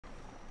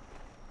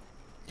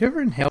You ever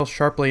inhale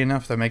sharply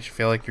enough that makes you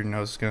feel like your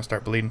nose is gonna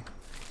start bleeding?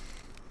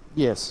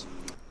 Yes.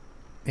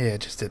 Yeah, it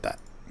just did that.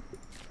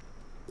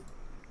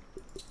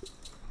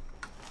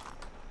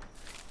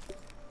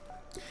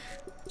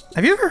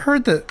 Have you ever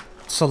heard that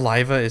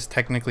saliva is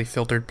technically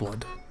filtered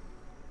blood?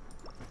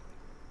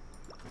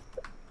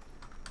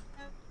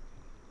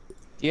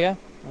 Yeah,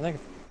 I think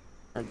I've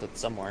heard that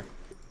somewhere.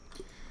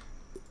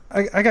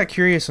 I got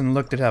curious and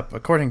looked it up.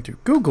 According to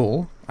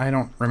Google, I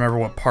don't remember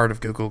what part of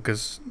Google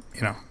because,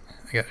 you know,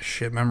 I got a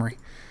shit memory.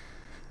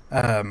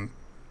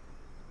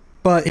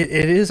 But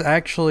it is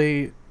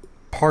actually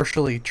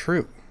partially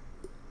true.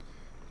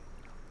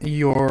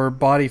 Your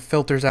body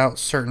filters out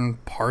certain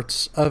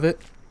parts of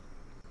it.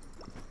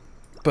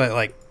 But,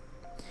 like,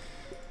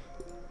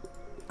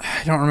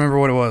 I don't remember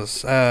what it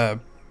was.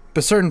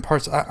 But certain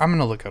parts, I'm going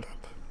to look it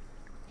up.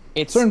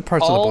 It's Certain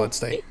parts of the all- blood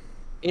stay.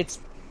 It's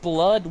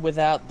blood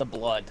without the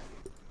blood.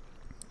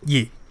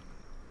 Yeah.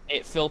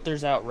 It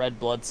filters out red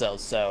blood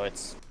cells, so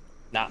it's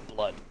not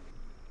blood.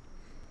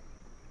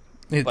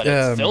 But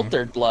it's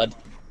filtered blood.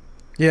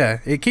 Yeah,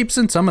 it keeps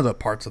in some of the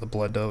parts of the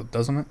blood, though,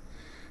 doesn't it?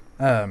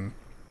 But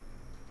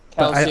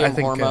Calcium, I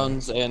think,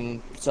 hormones,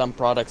 and some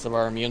products of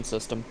our immune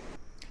system.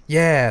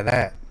 yeah,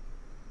 that.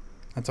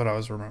 That's what I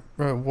was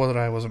what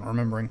I wasn't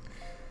remembering.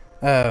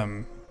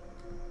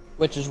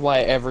 Which is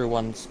why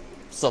everyone's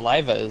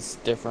saliva is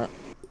different.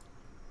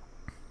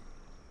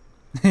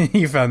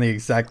 You found the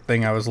exact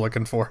thing I was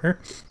looking for.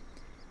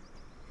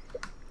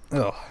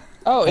 Oh.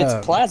 Oh,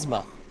 it's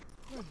plasma.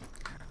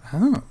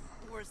 Oh.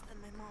 Worse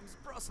than my mom's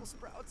Brussels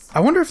sprouts.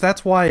 I wonder if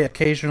that's why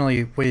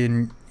occasionally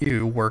when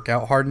you work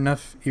out hard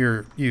enough,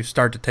 you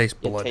start to taste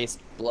You blood. taste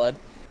blood.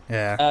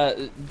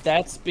 Yeah.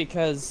 That's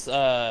because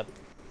of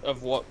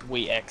what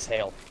we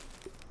exhale.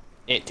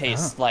 It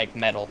tastes like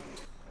metal.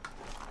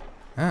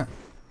 Ah.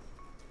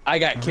 I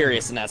got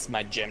curious and asked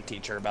my gym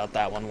teacher about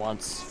that one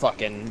once,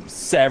 fucking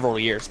several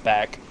years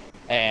back,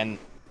 and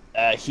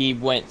he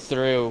went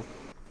through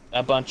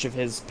a bunch of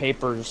his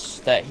papers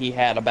that he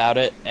had about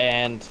it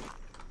and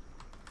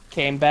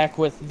came back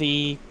with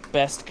the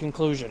best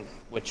conclusion,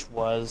 which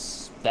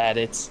was that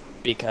it's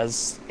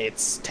because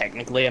it's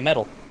technically a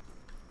metal.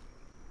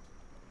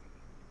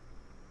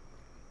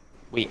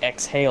 We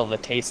exhale the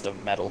taste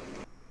of metal,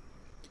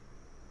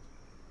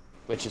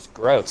 which is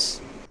gross,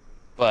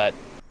 but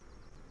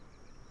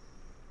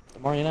the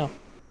more you know.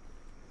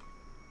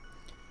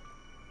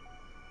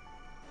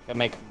 Gotta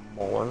make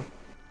more.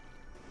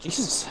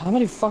 Jesus, how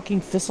many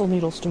fucking thistle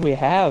needles do we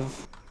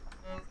have?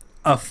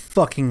 A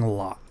fucking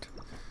lot.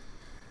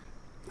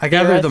 I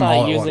gathered them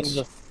all at once.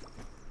 Jesus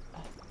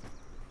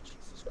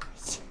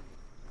Christ.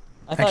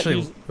 I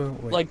Actually,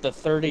 thought wait. like the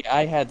 30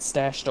 I had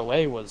stashed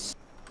away was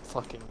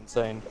fucking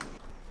insane.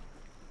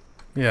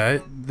 Yeah,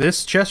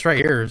 this chest right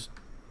here is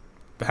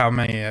how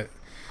many,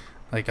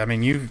 like, I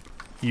mean, you've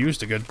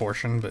used a good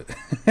portion, but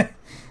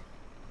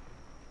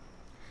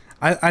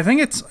I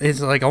think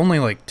it's like only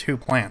like 2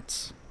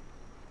 plants.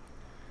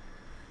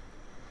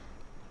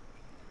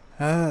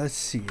 Let's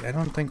see. I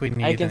don't think we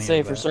need I can any say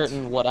of for that.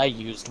 certain what I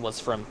used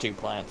was from 2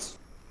 plants.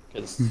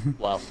 Because,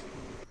 well,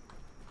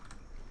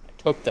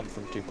 I took them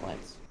from 2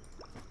 plants.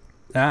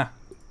 Ah.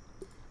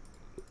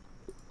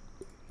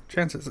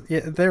 Chances,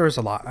 yeah, there was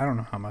a lot. I don't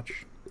know how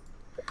much.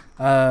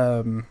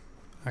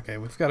 Okay,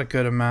 we've got a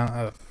good amount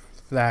of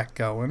that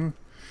going.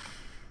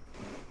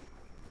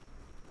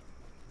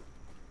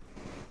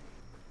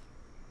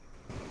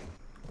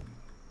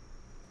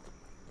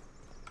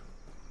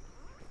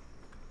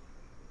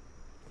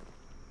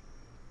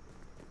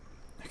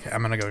 Okay,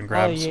 I'm gonna go and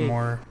grab some yeah.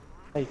 more.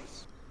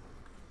 Spikes.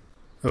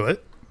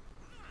 What?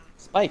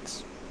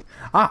 Spikes.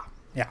 Ah,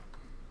 yeah.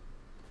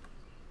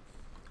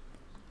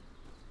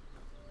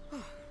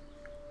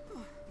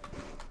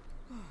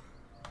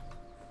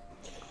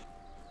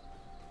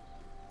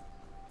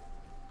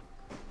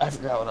 I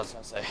forgot what I was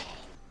gonna say.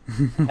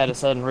 I had a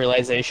sudden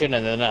realization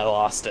and then I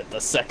lost it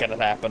the second it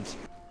happened.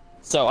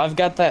 So I've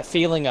got that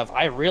feeling of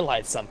I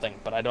realized something,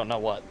 but I don't know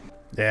what.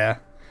 Yeah.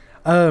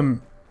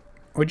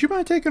 Would you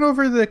mind taking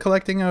over the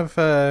collecting of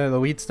the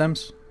weed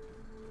stems?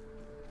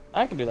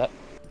 I can do that.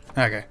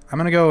 Okay, I'm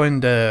gonna go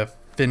and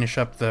finish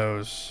up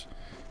those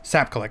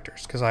sap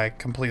collectors because I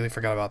completely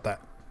forgot about that.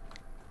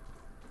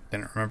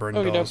 Didn't remember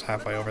until I was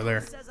halfway over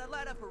there. Says I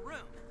light up a room.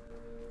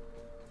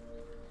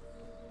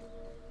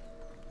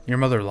 Your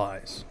mother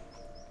lies.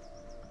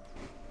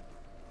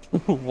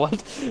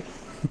 What?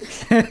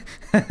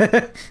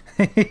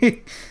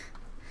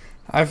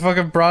 I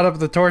fucking brought up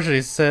the torch and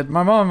he said,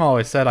 my mom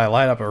always said I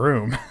light up a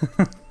room.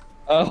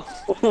 Oh.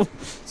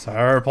 So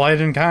I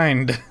replied in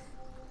kind.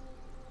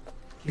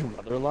 Your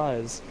mother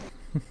lies.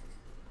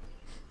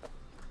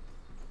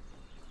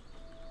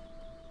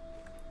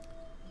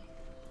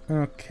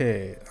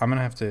 Okay, I'm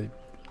gonna have to...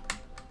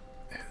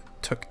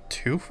 Took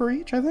 2 for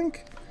each, I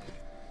think?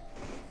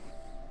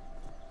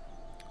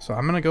 So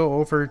I'm gonna go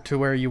over to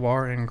where you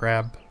are and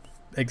grab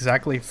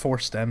exactly 4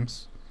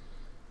 stems.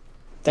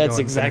 That's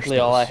and exactly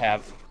finish all I those.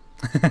 have.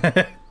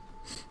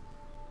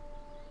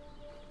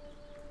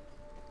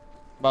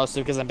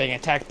 Mostly because I'm being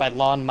attacked by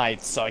lawn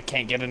mites, so I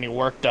can't get any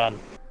work done.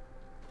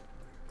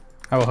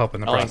 I will help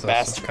in the Annoying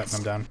process of bastards.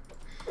 cutting them down.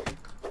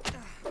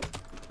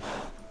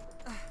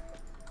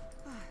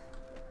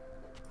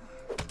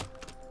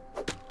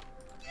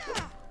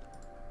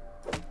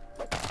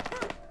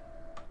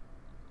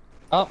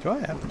 Oh, Do I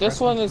have the this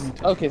press one is...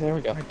 Okay, there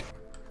we go. It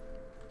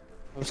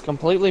was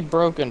completely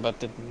broken, but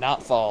did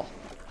not fall.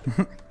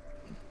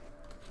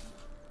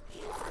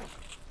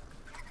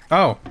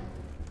 Oh!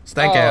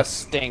 Stank Oh, ass.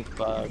 stink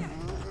bug.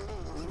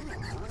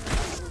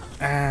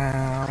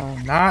 Ow.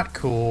 Not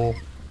cool.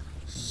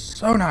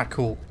 So not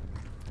cool.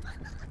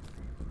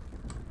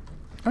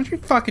 Don't you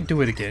fucking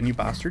do it again, you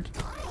bastard.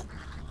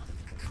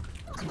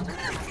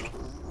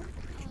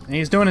 And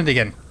he's doing it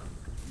again.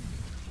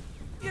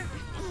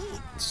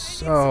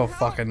 So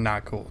fucking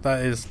not cool.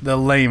 That is the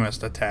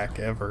lamest attack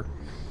ever.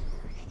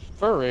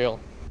 For real.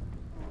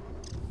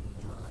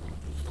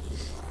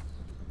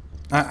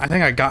 I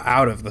think I got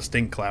out of the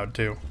stink cloud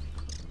too.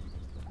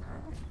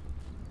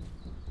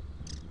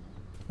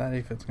 That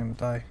aphid's gonna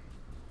die.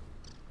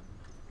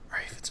 Are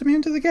aphids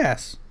immune to the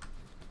gas?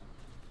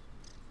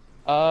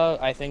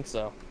 I think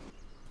so.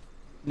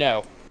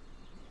 No,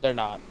 they're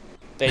not.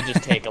 They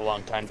just take a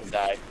long time to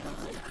die.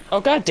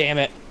 Oh, god damn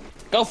it.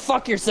 Go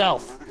fuck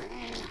yourself.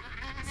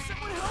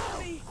 Someone help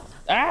me!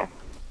 Ah!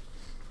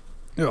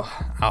 Ugh,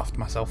 I offed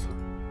myself.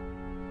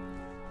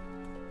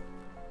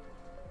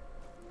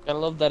 I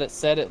love that it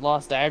said it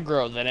lost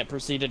aggro, then it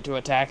proceeded to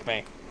attack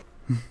me.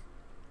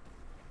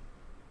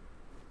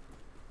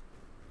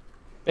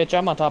 Bitch,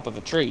 I'm on top of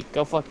a tree.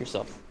 Go fuck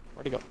yourself.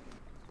 Where'd he go?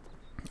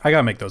 I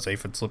gotta make those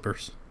aphid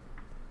slippers.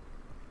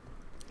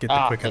 Get the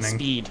The quickening.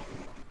 speed.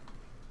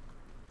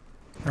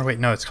 Or wait,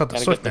 no, it's called the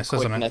Gotta swiftness, get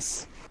the isn't it?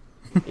 quickness.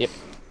 Yep.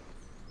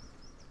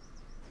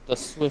 The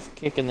swift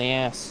kick in the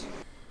ass.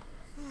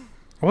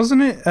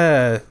 Wasn't it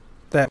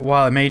that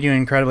while it made you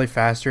incredibly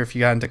faster, if you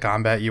got into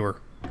combat, you were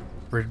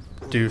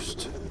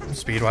reduced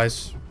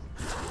speed-wise?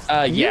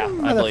 Yeah,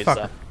 You I believe so.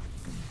 motherfucker.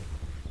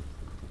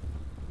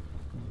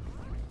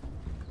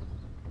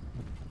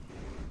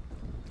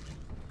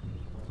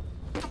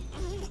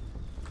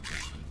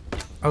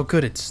 Oh,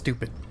 good, it's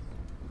stupid.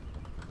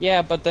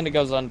 Yeah, but then it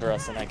goes under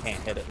us and I can't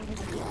hit it.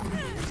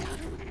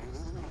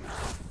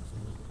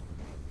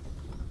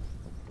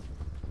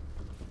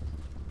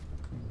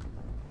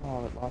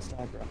 Oh, it lost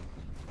aggro.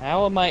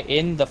 How am I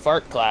in the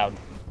fart cloud?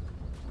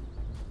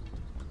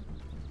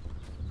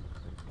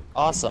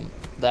 Awesome.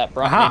 That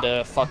brought Aha. me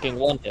to fucking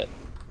one hit.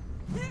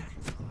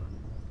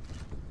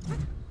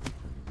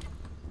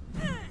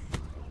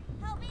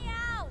 Help me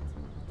out!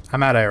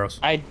 I'm out of arrows.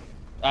 I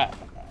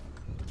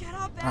Get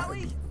up,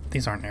 Allie!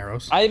 These aren't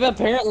arrows. I'm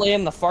apparently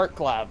in the fart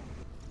cloud.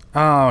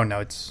 Oh, no,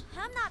 it's...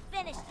 I'm not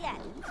finished yet.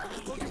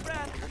 Look at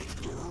that.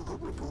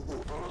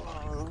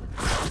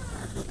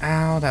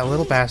 Ow, that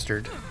little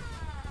bastard.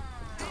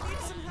 I need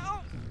some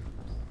help.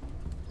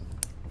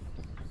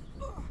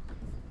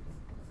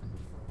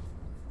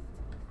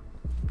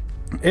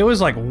 It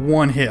was like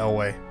one hit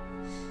away.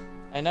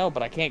 I know,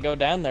 but I can't go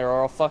down there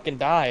or I'll fucking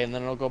die and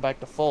then it'll go back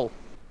to full.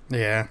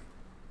 Yeah.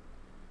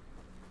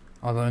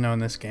 Although I know in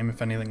this game, if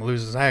anything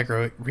loses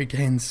aggro, it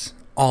regains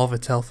all of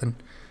its health in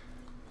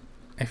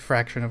a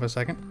fraction of a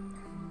second.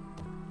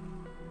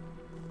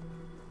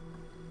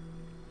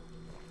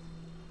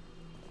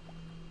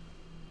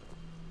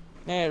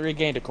 Yeah, it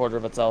regained a quarter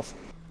of its health.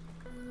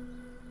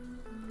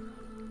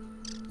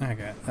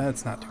 Okay,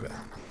 that's not too bad.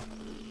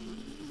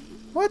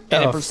 What the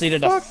And it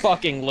proceeded fuck? to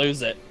fucking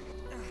lose it.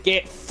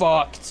 Get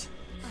fucked.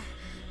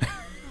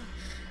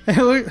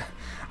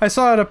 I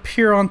saw it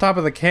appear on top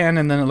of the can,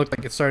 and then it looked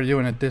like it started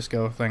doing a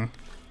disco thing.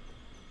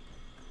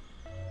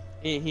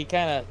 He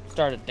kind of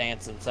started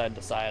dancing side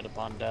to side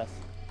upon death.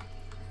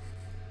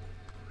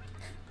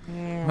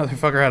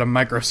 Motherfucker had a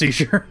micro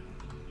seizure.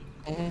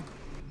 Mhm.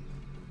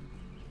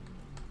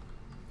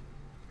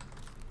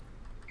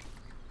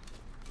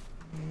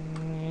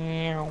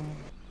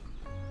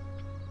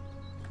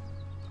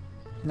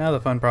 Now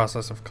the fun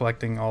process of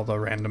collecting all the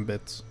random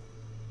bits.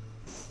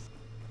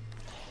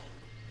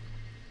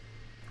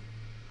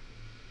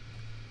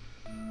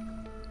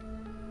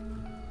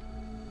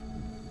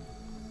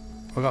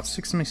 We got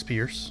 6 of my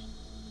spears.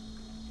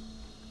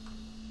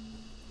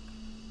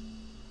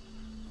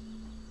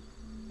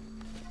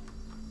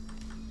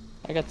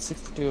 I got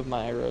 62 of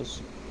my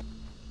arrows.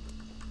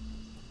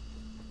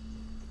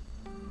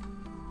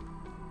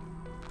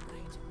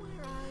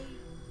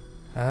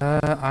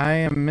 I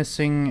am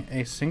missing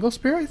a single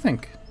spear, I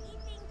think.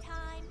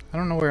 I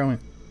don't know where I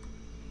went.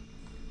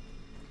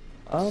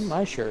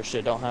 I sure as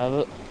shit don't have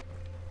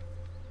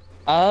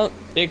it.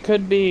 It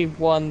could be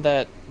one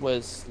that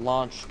was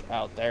launched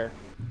out there.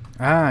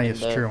 Ah, in yes,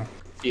 the true.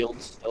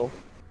 Field still.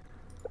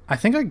 I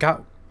think I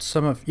got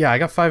some of... Yeah, I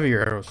got 5 of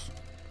your arrows,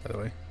 by the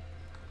way.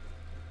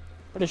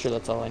 Pretty sure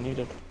that's all I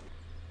needed.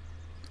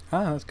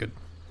 Ah, that's good.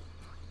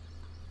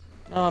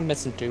 Oh, I'm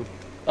missing 2.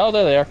 Oh,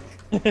 there they are.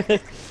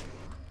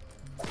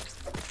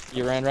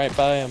 You ran right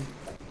by him.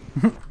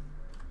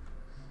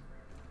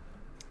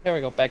 There we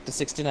go, back to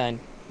 69.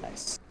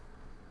 Nice.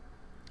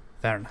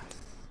 Fair enough.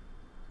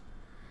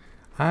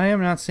 I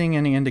am not seeing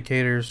any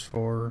indicators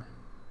for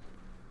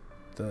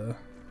the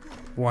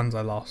ones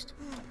I lost.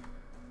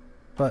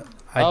 But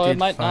I did it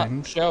might find...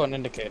 not show an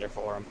indicator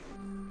for him.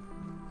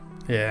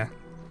 Yeah.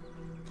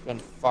 It's been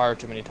far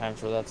too many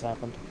times where that's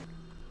happened.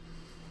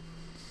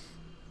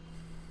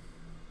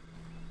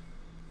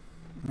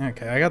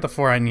 Okay, I got the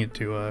 4 I need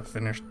to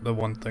finish the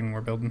one thing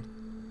we're building.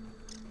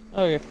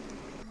 Okay.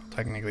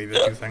 Technically the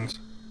 2 things.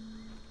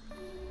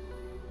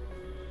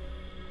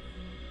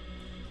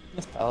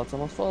 This pallet's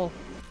almost full.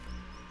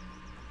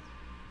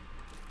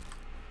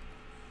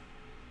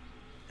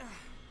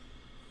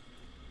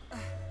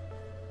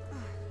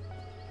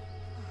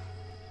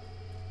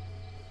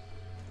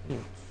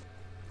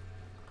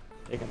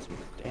 Taking some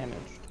damage.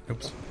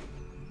 Oops.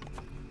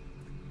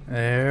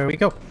 There we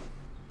go.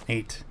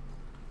 8.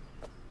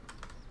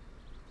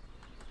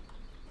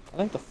 I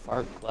think the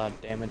fart cloud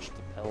damaged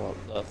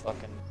the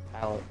fucking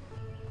pallet.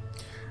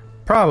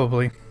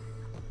 Probably.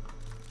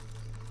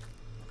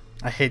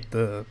 I hate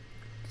the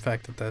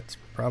fact that that's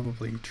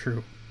probably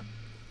true.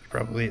 It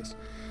probably is.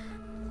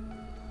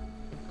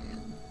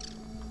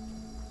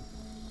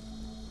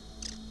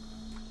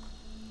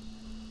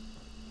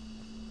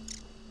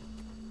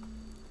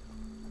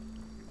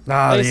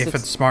 Ah, the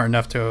aphid's smart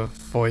enough to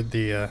avoid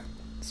the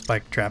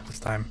spike trap this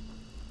time.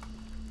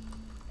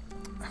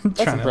 I'm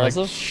trying impressive.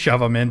 to like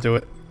shove him into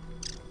it.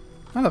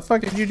 How the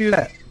fuck did you do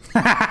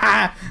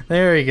that?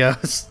 There he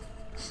goes.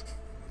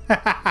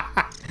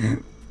 I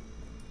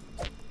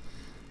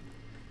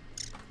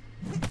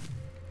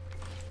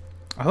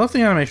love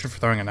the animation for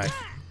throwing a knife.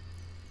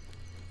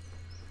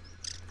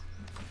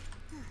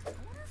 I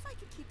wonder if I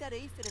could keep that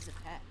aphid as a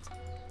pet.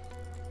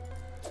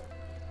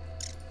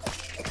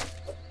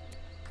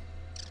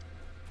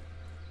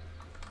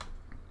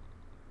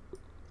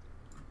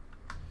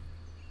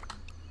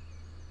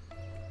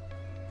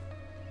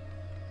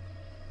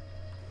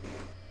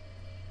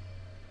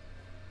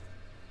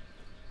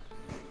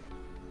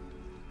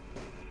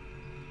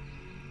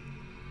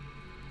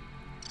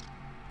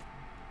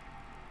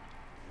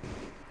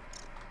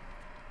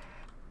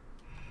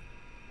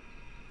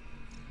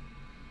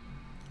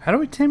 How do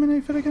we tame an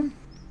aphid again?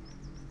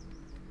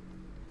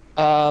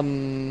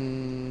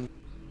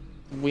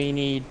 We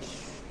need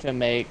to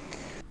make...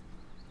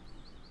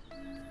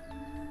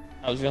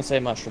 I was gonna say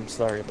mushroom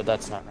slurry, but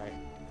that's not right.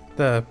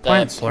 The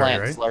plant slurry,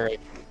 plant right? slurry.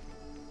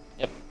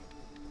 Yep.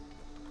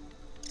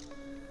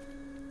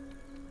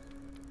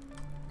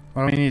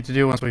 What do we need to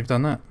do once we've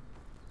done that?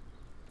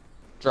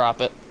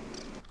 Drop it,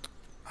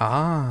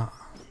 Ah.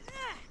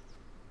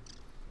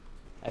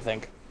 I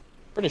think.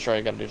 Pretty sure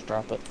you gotta just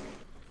drop it.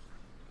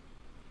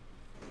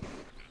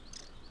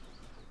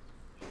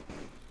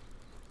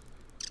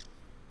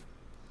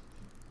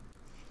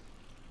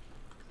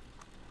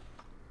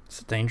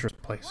 It's a dangerous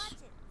place. Watch it.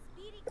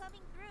 Speedy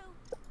coming through.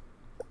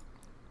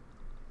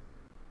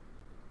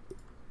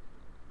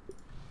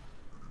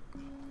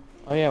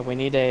 Oh yeah, we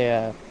need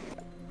a,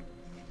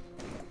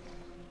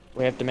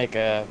 we have to make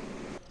a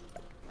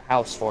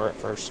house for it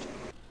first.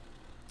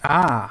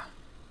 Ah.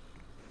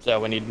 So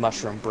we need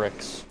mushroom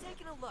bricks.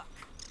 Taking a look.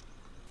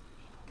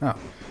 Oh.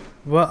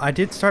 Well, I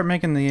did start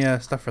making the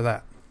stuff for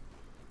that.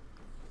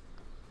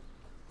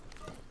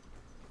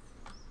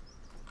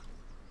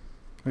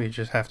 We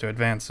just have to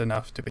advance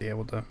enough to be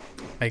able to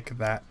make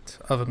that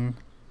oven.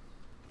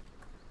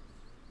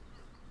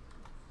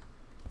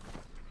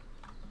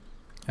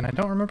 And I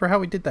don't remember how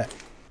we did that.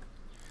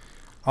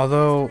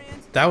 Although,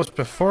 that was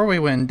before we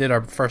went and did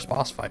our first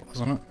boss fight,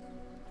 wasn't it?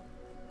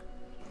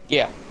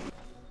 Yeah.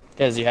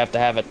 Because you have to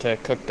have it to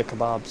cook the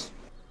kebabs.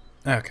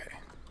 Okay.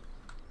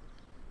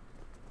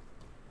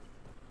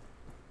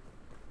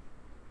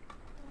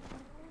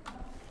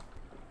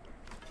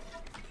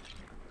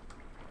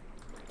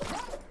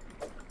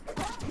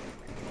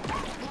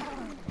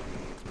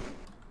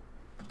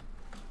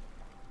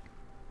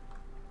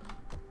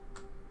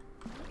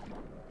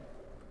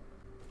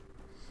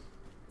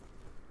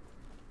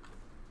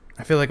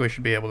 I feel like we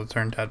should be able to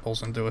turn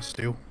tadpoles into a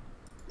stew.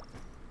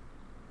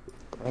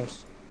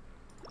 Gross.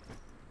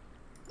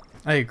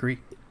 I agree.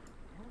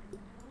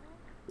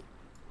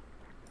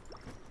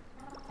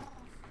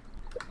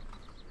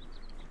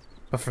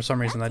 But for some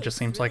reason that just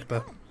seems like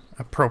the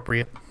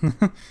appropriate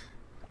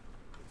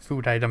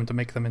food item to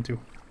make them into.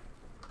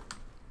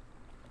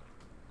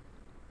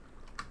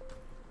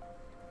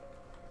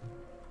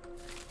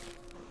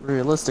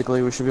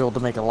 Realistically, we should be able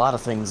to make a lot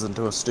of things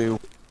into a stew.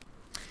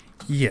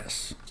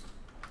 Yes.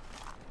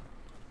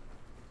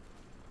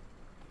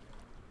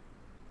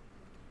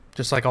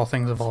 Just like all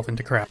things evolve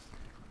into crap.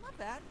 Not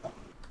bad.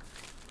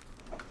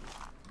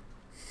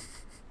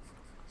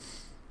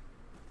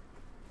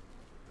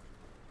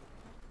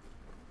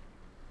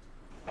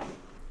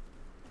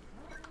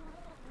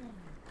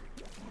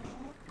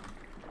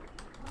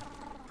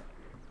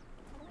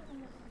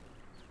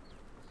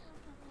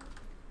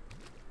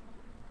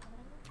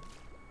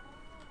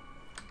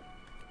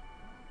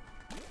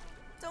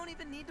 Don't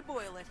even need to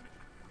boil it.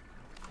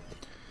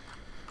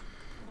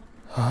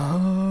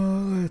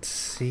 Oh, let's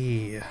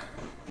see.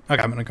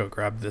 Okay, I'm gonna go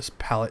grab this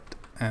pallet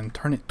and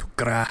turn it to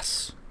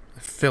grass.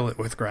 Fill it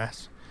with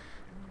grass.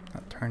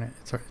 Not turn it.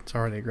 It's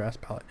already a grass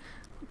pallet.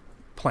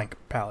 Plank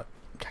pallet,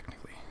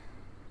 technically.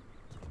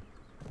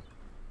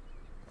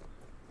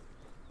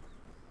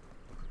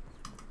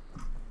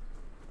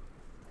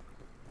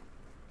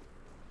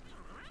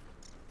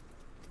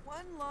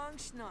 One long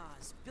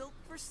schnoz built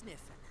for sniffing.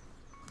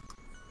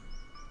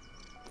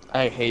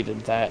 I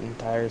hated that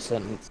entire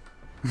sentence.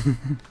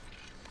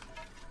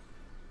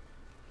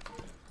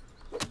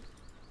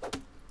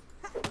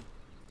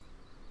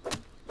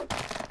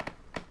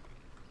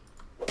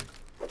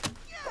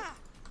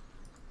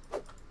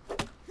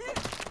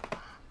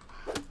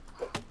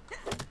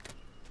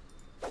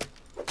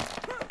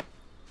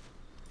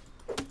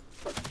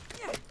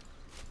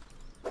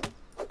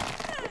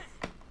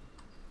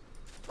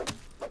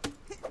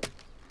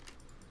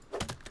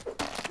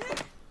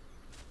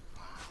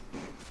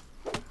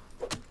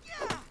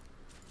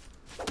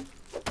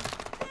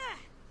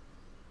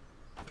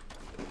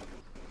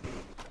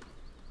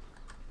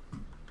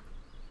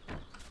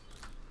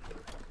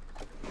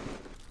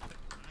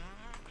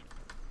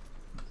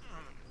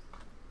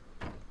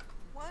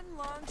 One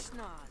long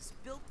schnoz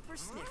built for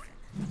sniffing.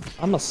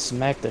 I'm gonna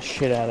smack the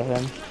shit out of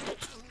him.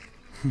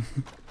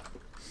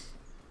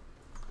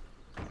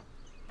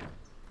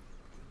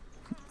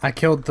 I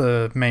killed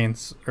the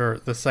or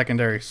the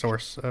secondary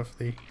source of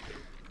the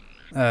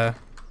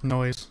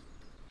noise.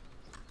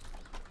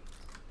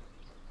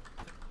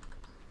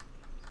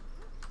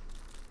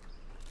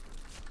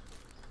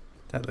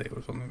 Sadly, it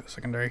was only the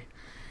secondary.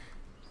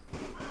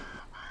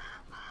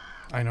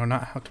 I know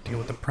not how to deal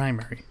with the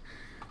primary.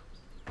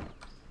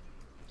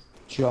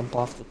 Jump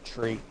off the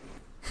tree.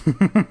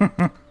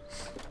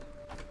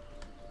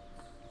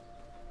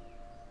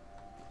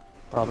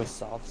 Probably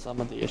solve some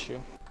of the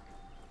issue.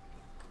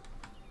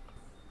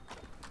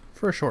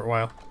 For a short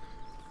while.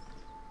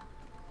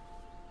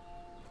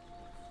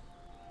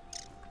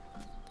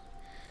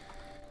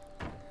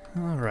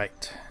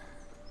 Alright.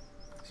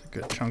 That's a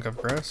good chunk of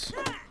grass.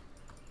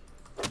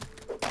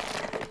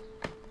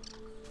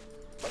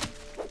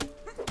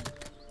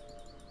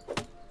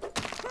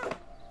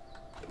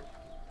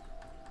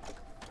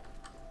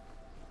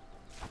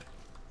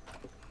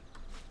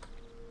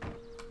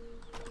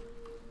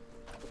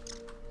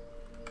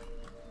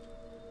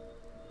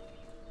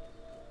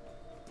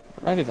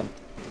 Righty then.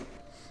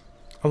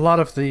 A lot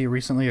of the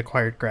recently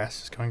acquired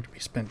grass is going to be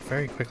spent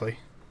very quickly.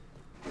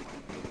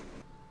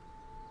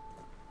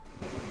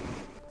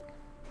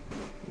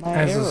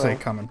 As is a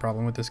common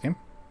problem with this game.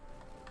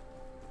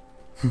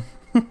 You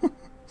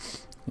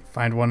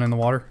find one in the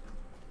water?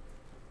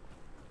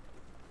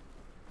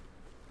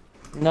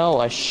 No,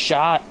 I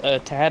shot a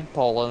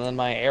tadpole and then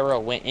my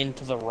arrow went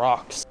into the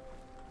rocks.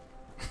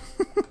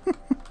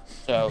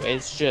 So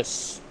it's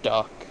just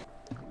stuck.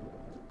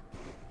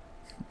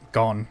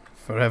 Gone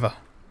forever.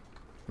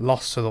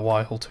 Lost to the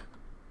wild.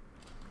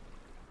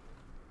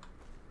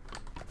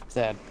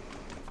 Sad.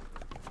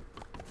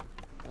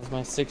 That was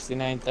my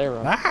 69th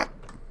arrow. Ah!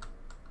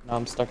 Now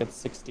I'm stuck at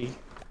 60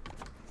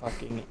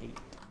 fucking 8.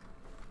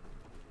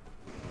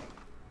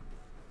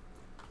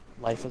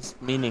 Life is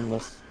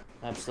meaningless.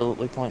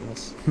 Absolutely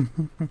pointless.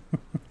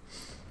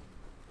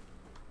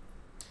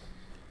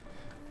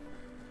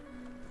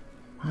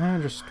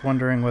 I'm just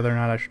wondering whether or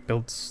not I should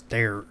build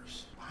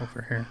stairs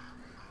over here.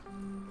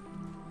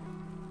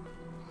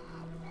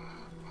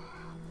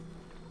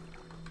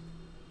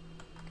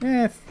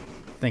 I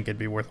think it'd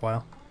be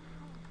worthwhile.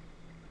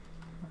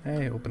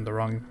 I opened the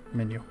wrong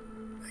menu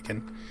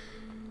again.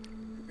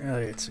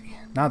 Let's see.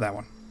 Not that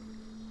one.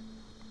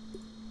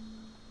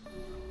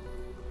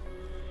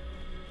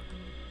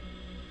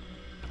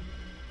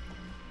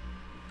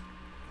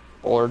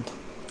 Bored.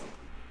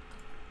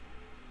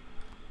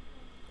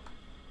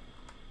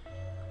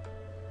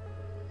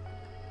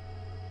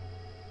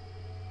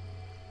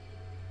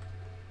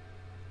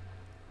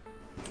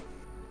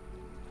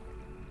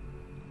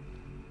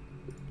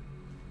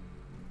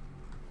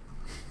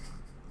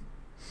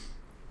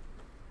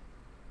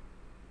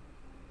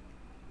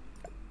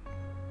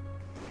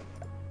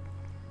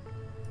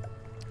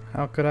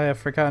 How could I have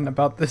forgotten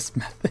about this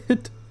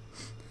method?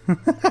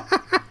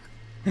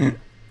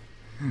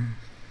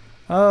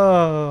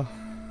 Oh.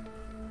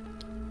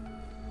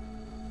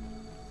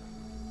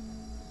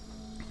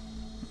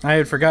 I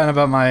had forgotten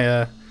about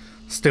my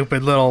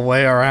stupid little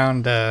way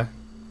around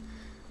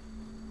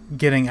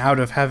getting out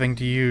of having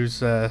to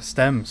use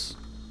stems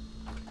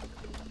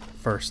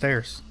for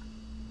stairs.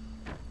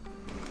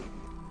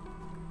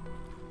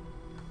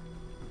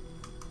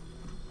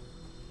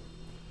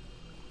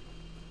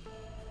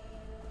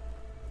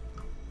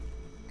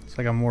 It's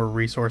like a more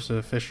resource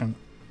efficient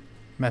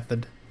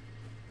method.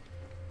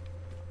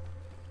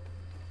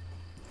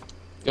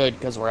 Good,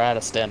 because we're out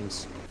of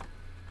stems.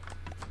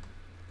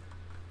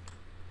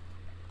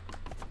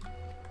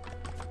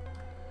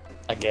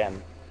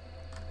 Again.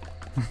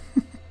 I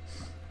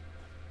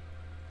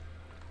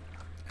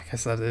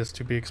guess that is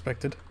to be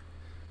expected.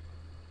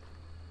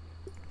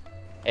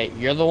 Hey,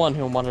 you're the one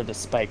who wanted a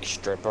spike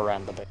strip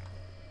around the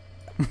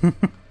base.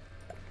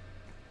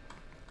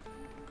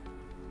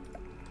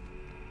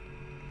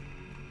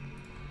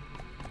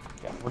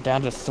 we're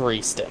down to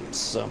 3 stems,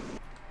 so.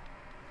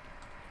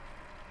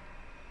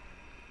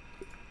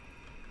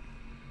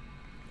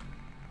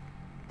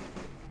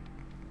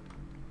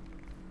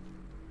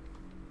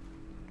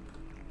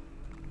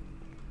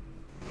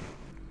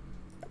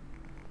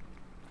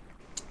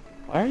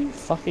 Why are you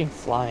fucking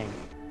flying?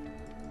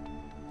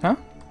 Huh?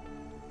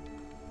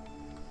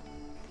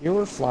 You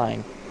were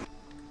flying.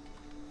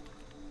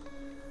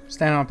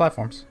 Standing on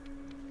platforms.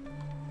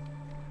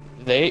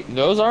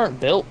 Those aren't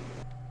built.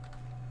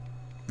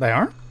 They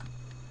aren't?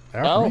 They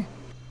are for No. me.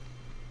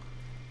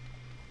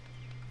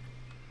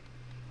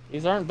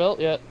 These aren't built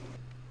yet.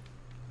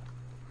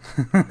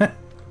 The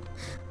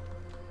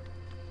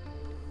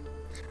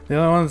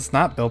only one that's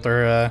not built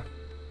are,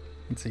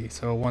 let's see,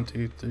 so 1,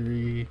 2,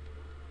 3.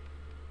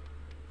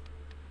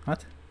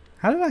 What?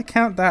 How did I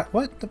count that?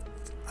 What the?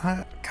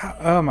 God,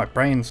 oh, my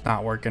brain's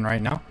not working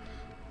right now.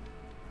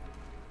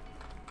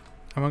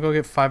 I'm gonna go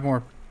get 5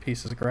 more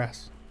pieces of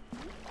grass.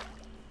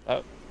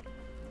 Oh.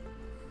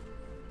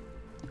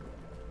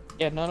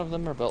 Yeah, none of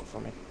them are built for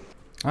me.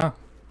 Oh.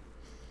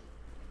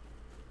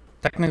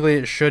 Technically,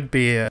 it should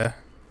be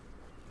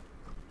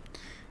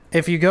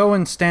if you go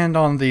and stand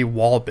on the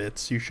wall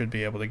bits, you should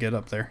be able to get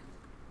up there.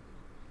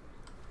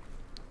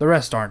 The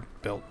rest aren't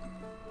built.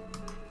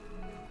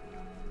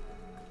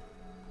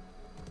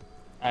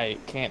 I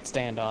can't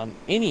stand on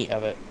any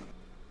of it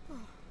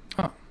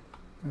Oh,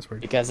 that's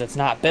weird. because it's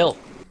not built.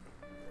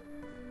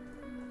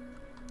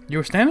 You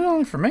were standing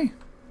on it for me.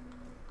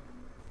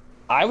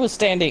 I was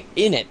standing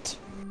in it.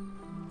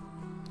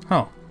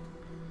 Oh.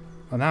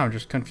 Well, now I'm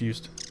just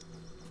confused.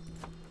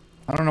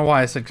 I don't know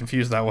why I said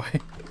confused that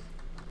way.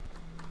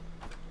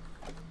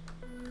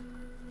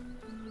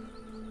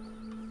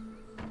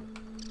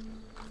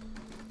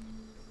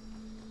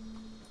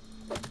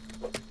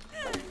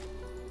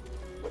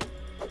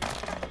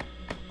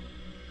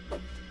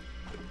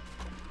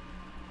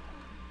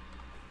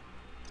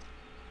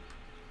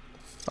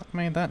 Fuck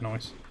made that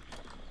noise?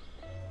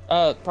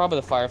 Probably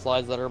the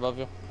fireflies that are above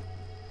you.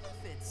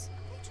 Aphids.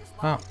 Nature's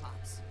Oh.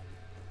 lollipops.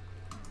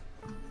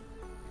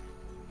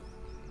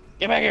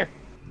 Get back here!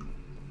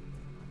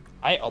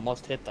 I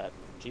almost hit that.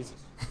 Jesus.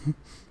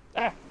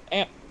 Ah,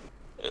 ant.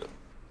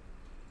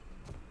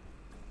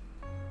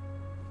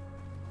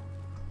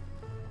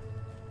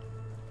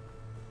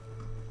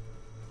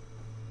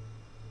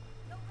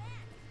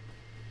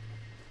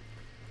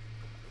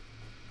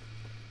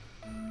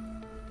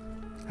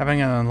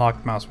 Having an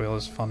unlocked mouse wheel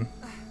is fun.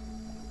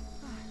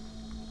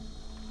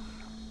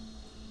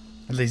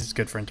 At least it's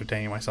good for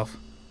entertaining myself.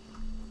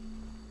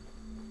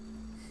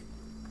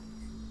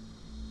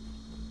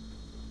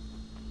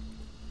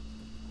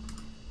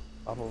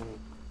 Oh.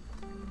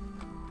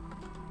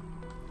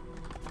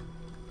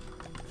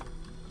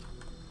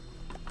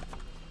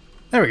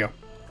 There we go.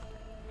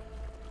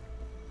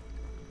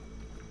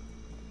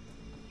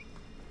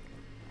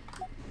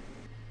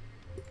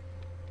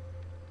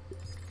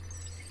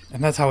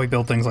 And that's how we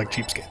build things like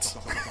cheapskates.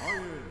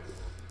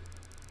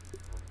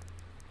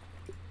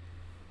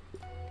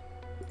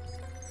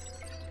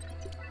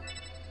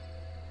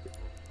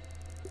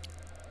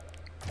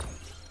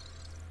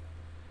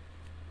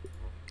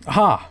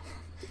 Aha!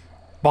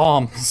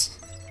 Bombs.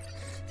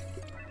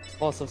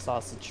 Explosive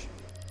sausage.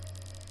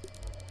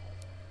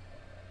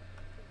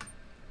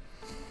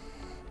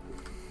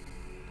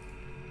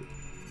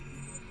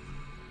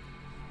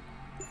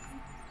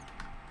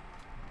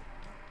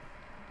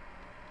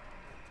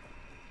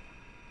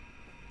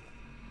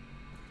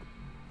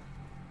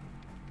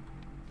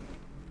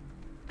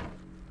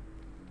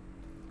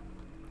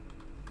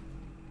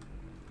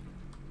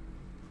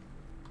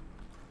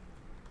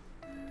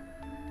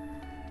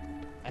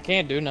 I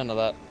can't do none of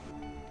that.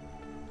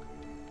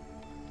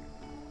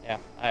 Yeah,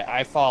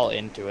 I fall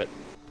into it.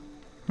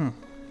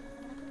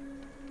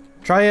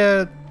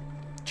 Try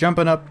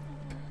jumping up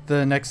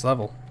the next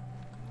level.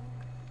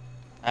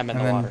 I'm in And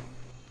the then- water.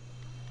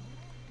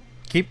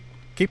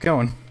 Keep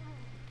going.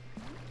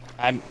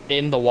 I'm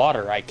in the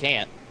water. I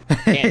can't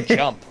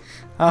jump.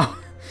 Oh,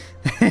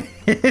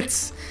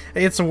 it's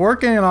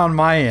working on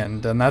my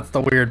end, and that's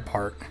the weird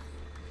part.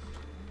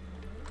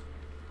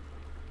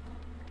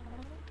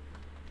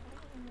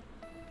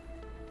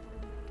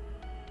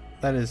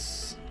 That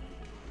is.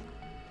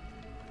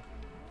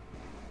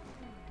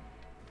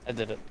 I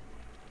did it.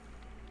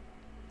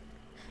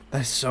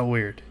 That is so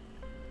weird.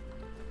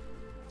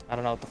 I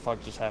don't know what the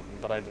fuck just happened,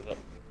 but I did it.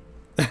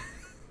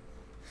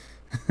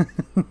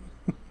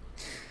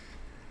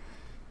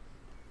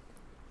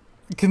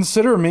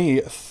 Consider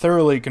me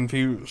thoroughly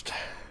confused.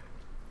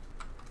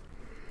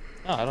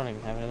 No, I don't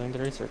even have anything to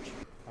research.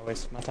 I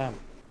wasted my time.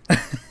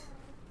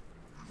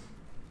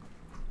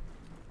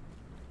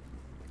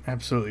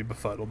 Absolutely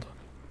befuddled.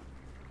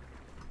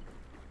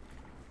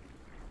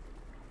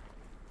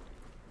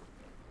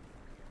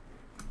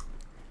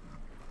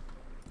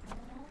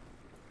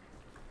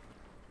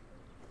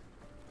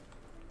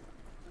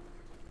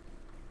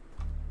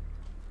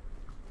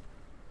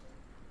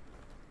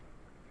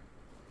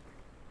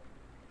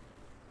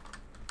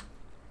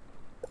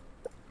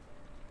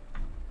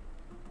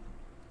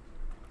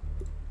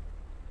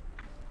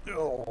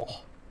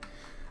 Oh.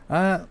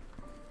 Yeah,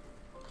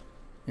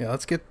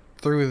 let's get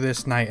through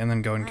this night and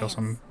then go and kill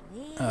some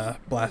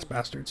blast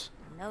bastards.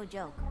 No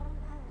joke.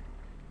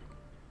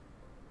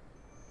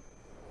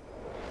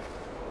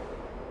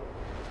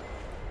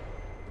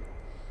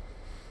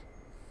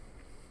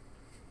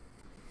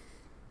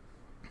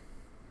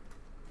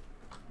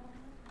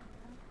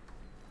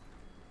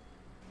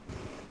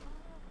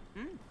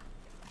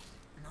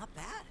 Not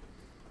bad.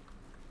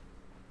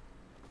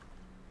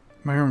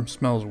 My room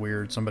smells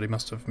weird. Somebody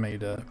must have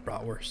made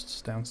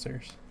bratwursts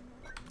downstairs.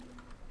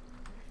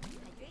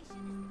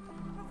 Hydration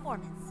is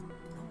performance.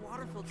 No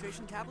water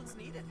filtration tablets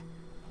needed.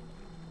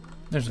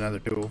 There's another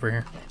two over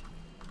here.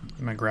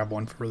 I'm gonna grab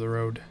one for the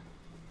road.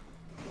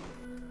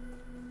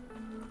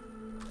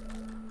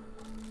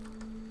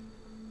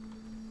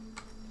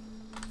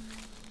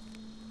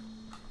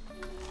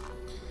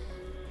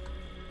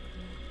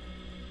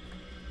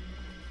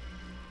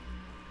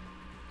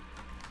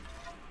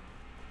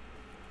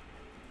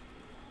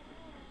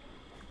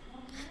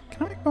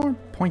 Can I make more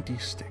pointy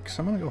sticks?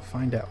 I'm gonna go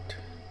find out.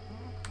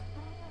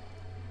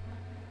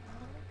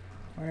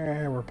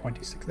 Where were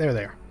pointy sticks? There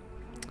they are.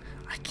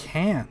 I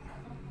can.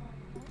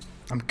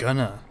 I'm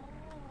gonna.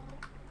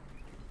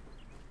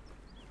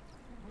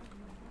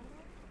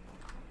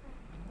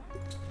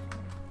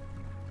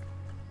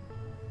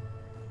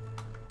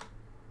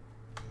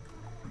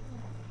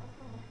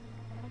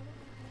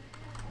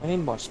 I need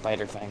more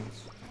spider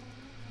fangs.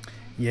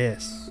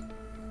 Yes.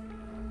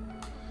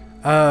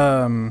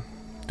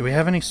 Do we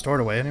have any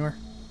stored away anywhere?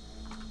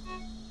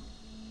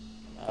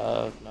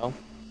 No.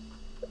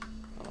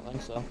 I don't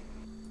think so.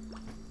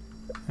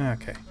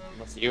 Okay.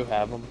 Unless you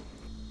have them.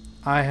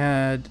 I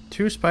had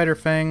 2 spider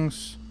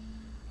fangs,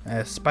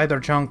 a spider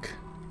chunk,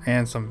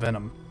 and some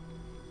venom.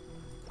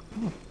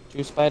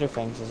 2 spider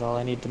fangs is all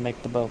I need to make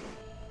the bow.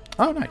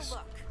 Oh, nice.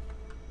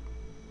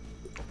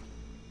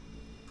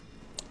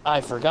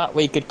 I forgot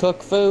we could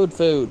cook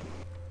food.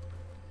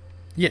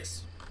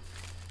 Yes.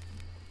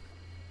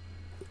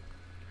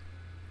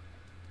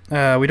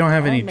 We don't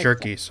have I'll any make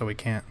jerky, so we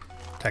can't,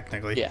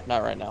 technically. Yeah,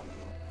 not right now.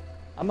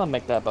 I'm gonna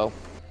make that bow.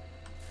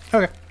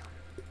 Okay.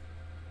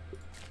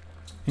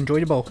 Enjoy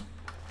the bowl.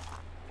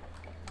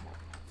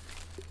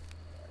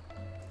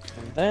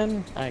 And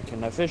then I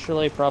can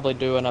officially probably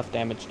do enough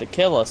damage to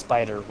kill a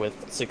spider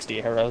with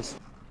 60 arrows.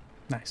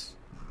 Nice.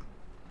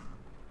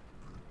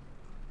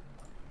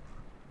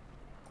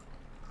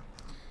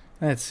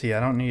 Let's see, I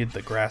don't need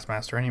the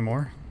Grassmaster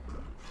anymore.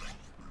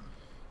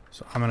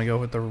 So I'm gonna go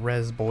with the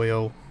Res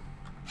Boyo.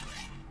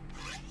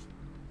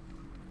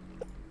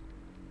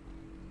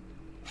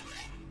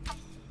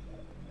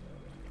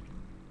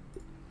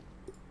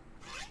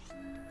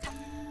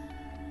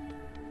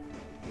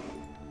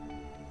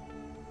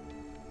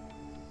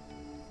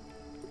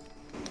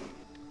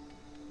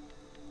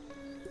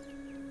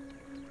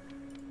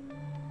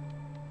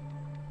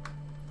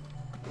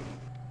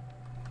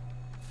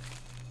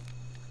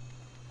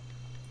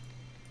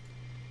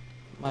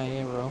 My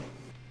arrow.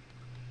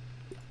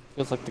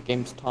 Feels like the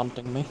game's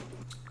taunting me.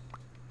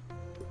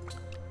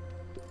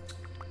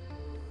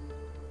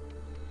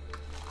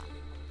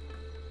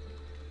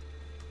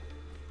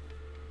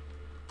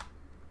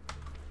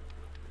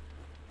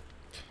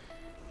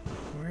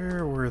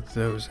 Where were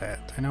those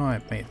at? I know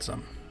I made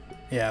some.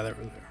 Yeah, they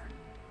were there.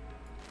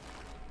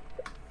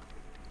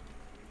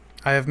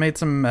 I have made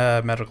some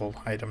medical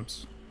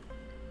items.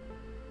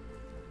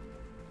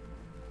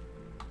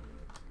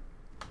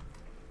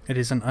 It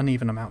is an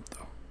uneven amount,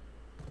 though.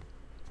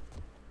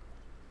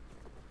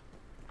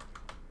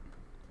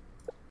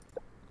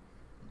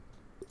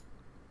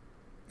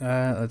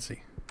 Let's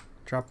see.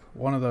 Drop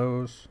one of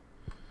those.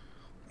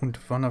 And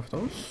one of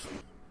those.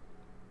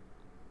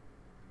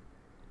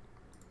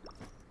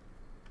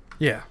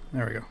 Yeah,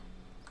 there we go.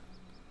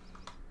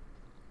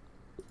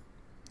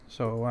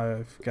 So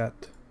I've got...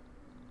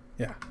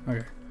 Yeah,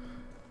 okay.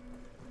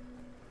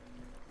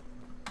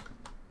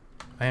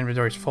 My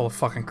inventory's full of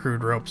fucking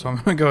crude rope, so I'm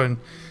gonna go and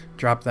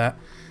drop that.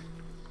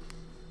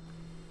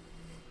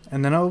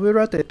 And then I'll be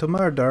ready to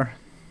murder.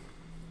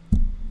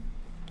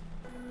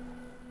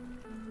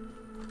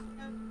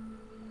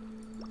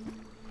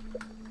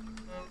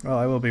 Well,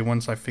 I will be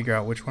once I figure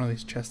out which one of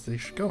these chests they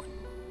should go in.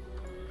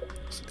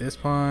 So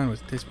this one,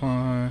 with this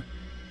one.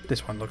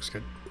 This one looks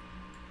good.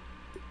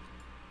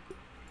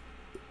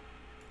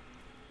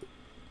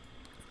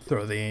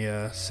 Throw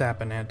the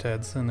sap and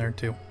antads in there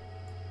too.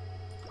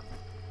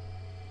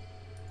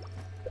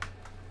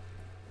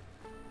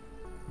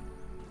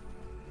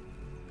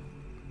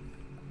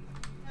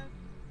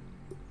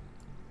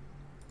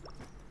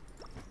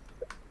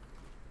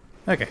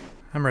 Okay,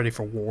 I'm ready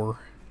for war.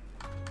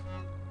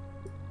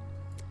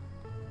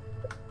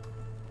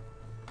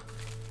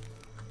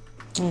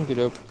 Get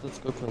up. Let's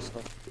go kill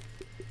stuff.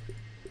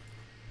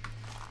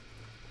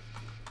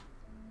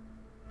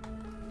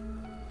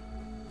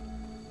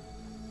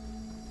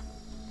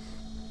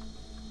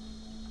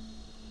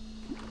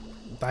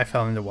 I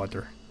fell in the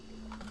water.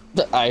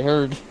 I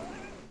heard.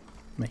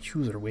 My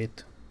shoes are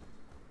wet.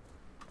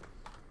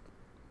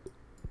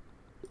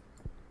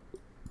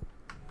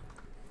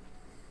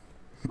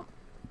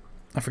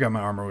 I forgot my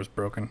armor was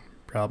broken.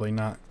 Probably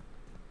not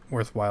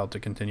worthwhile to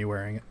continue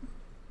wearing it.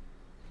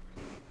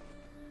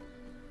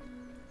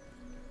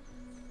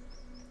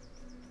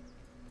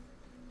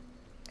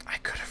 I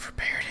could have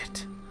repaired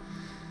it.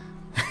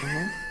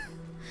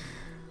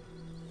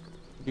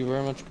 You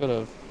very much could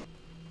have.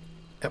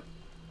 Yep.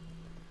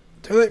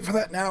 Too late for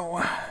that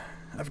now.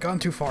 I've gone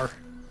too far.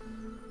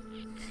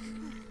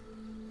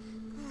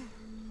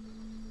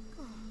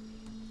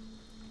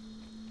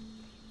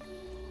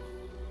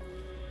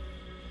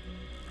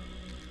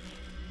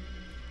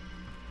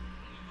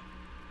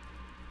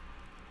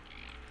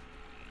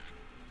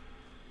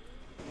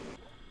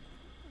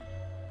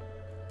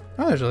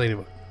 Oh, there's a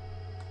ladybug.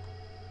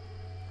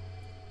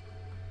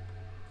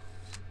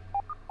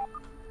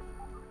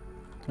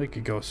 We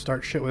could go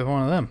start shit with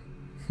one of them.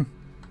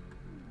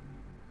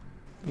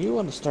 You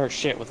want to start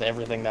shit with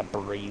everything that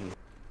breathes.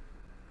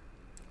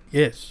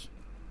 Yes.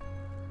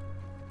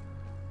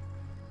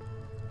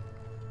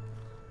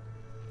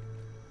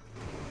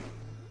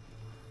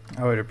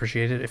 I would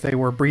appreciate it if they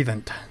were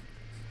breathing.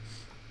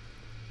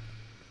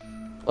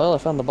 Well, I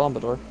found the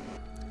Bombador.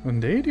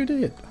 Indeed you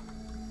did.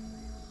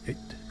 It.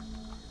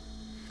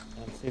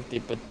 And 50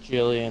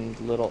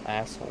 bajillion little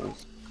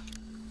assholes.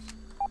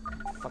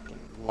 Fucking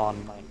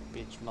lawn mine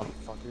bitch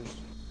motherfuckers.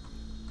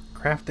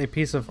 Craft a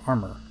piece of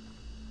armor.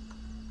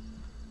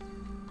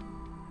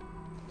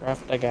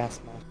 Craft a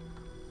gas mask.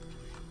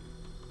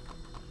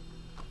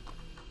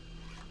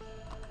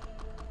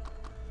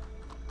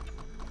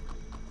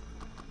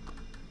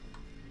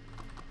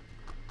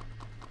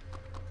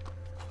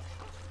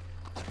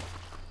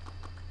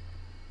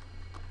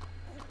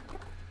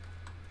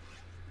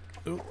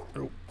 Ooh,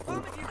 ooh,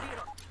 ooh.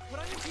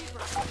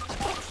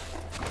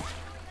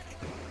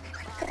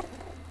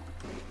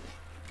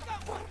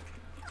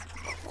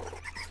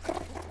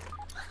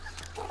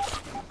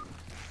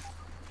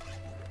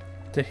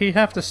 Did he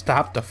have to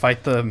stop to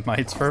fight the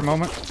mites for a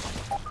moment?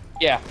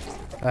 Yeah.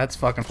 That's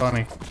fucking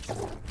funny.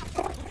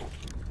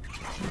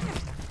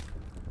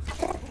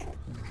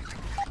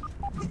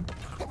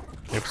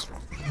 Oops.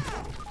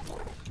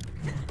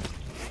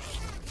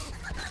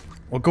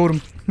 Well, got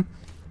him.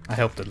 I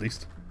helped at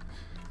least.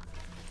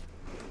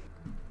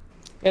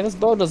 Yeah, this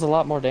bow does a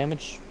lot more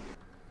damage.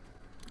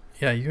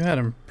 Yeah, you had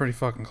him pretty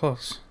fucking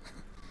close.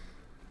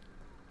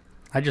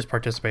 I just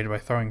participated by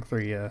throwing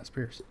 3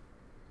 spears.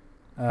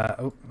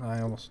 Oh, I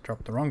almost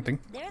dropped the wrong thing.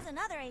 There's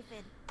another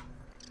aphid.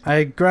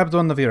 I grabbed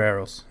one of your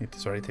arrows. It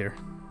is right here.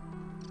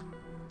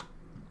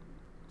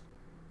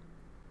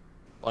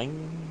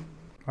 Boing.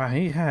 Wow,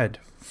 he had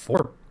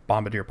 4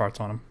 bombardier parts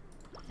on him.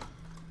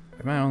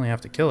 I might only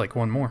have to kill like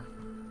 1 more.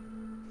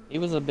 He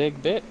was a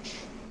big bitch.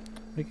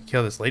 We could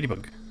kill this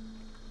ladybug.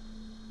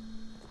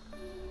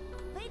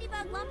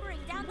 Ladybug lumbering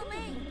down the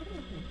lane.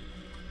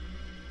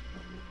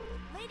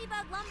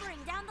 Ladybug lumbering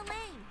down the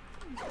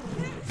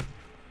lane.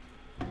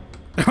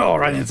 Oh,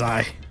 right in its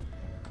eye.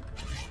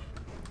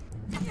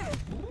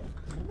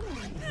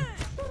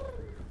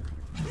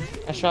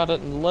 I shot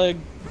it in the leg.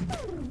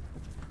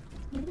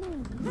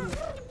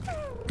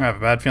 I have a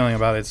bad feeling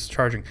about its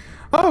charging.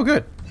 Oh,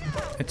 good.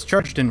 Its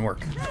charge didn't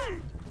work.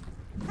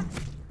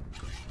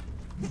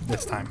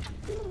 This time.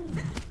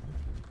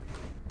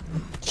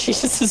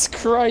 Jesus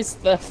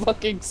Christ, that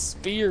fucking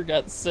spear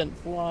got sent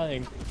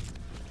flying.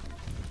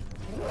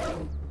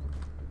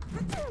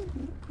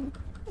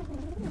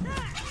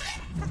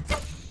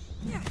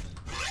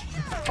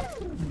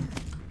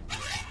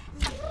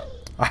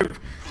 I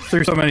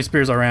threw so many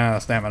spears I ran out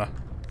of stamina.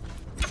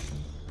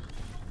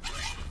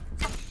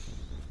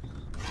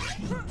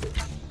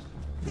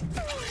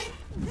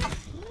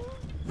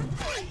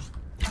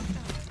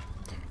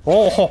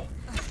 Oh!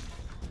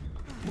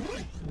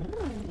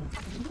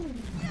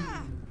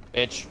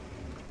 Bitch.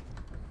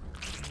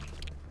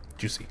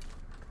 Juicy.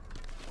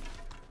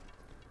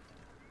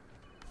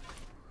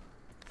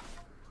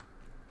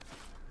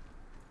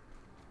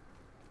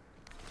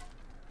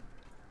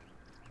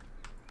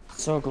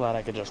 So glad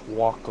I could just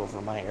walk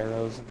over my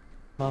arrows and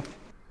up.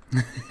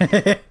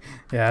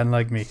 Yeah,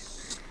 unlike me.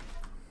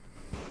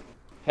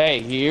 Hey,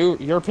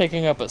 you're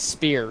picking up a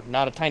spear,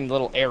 not a tiny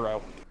little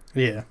arrow.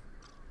 Yeah.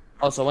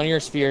 Also, one of your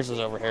spears is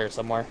over here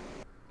somewhere.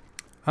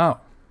 Oh.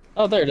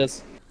 Oh, there it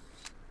is.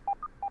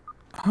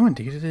 Oh,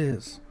 indeed it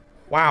is.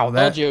 Wow,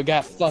 that... Told you it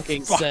got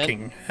fucking sent.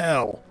 Fucking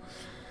hell.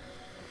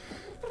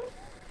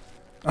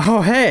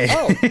 Oh, hey!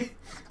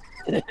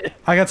 Oh.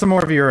 I got some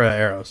more of your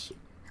arrows.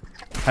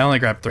 I only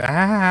grabbed 3.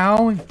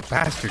 Ow, you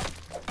bastard.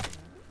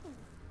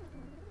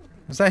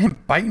 Was that him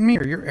biting me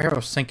or your arrow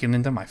sinking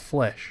into my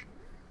flesh?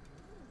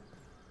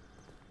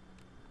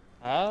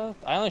 I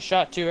only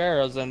shot 2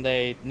 arrows and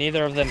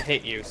neither of them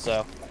hit you,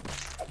 so.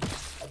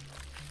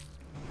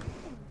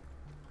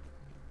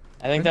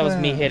 I think that was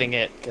me hitting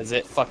it, because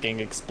it fucking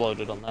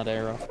exploded on that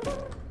arrow.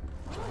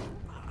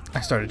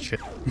 I started shit.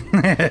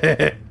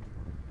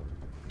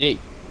 It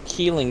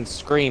Keeling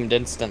screamed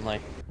instantly.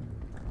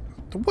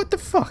 What the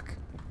fuck?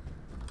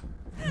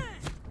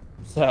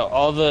 So,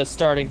 all the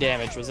starting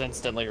damage was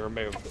instantly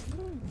removed.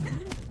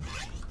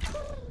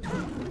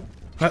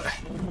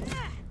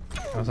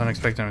 I was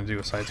unexpecting him to do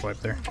a side swipe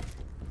there.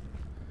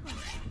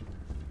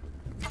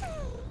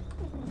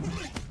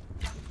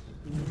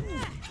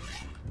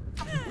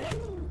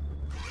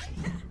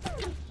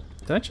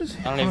 Did I just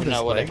hit I don't even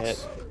know what I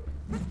hit.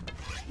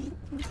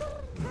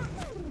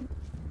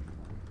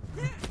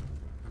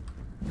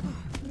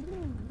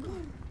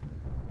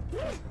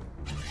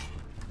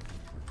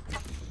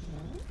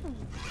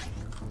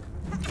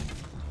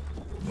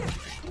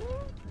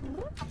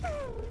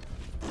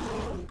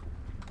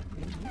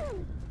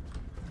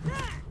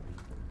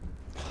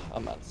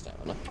 I'm out of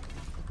stamina.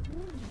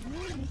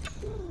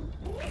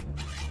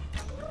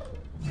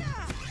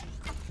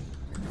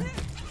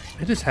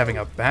 It is having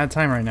a bad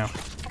time right now.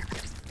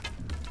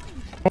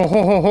 Ho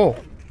ho ho ho!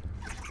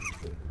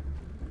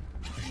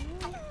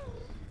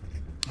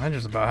 I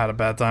just about had a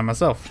bad time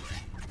myself.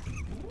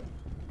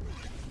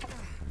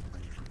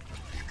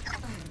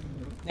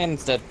 And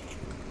it's dead.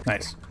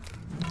 Nice.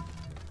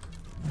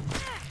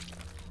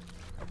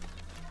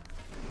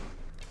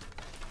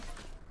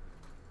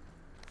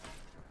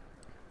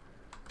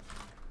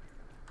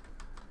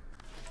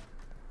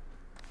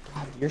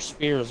 God, your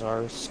spears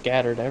are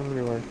scattered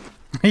everywhere.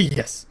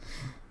 Yes.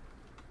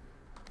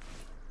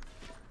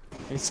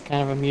 It's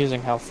kind of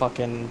amusing how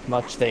fucking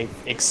much they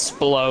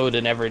explode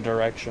in every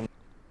direction.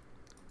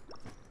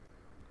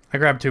 I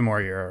grabbed 2 more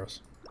of your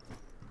arrows.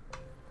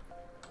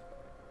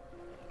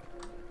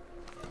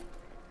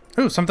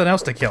 Ooh, something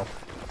else to kill.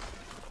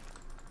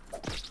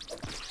 Did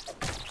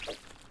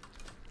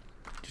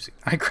you see?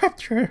 I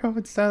grabbed your arrow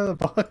instead of the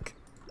bug.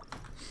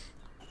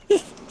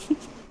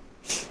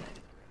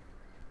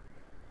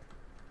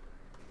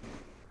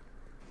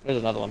 There's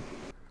another one.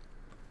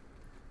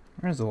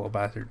 Where's the little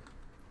bastard?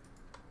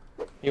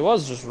 He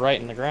was just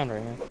right in the ground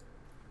right here.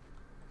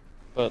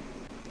 But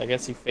I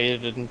guess he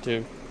faded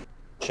into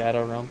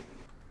Shadow Realm.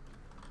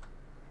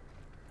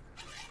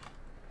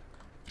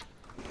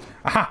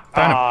 Aha!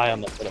 Found him. I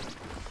almost hit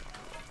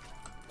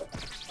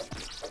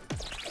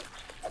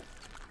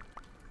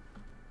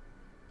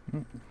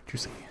him.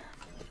 Juicy.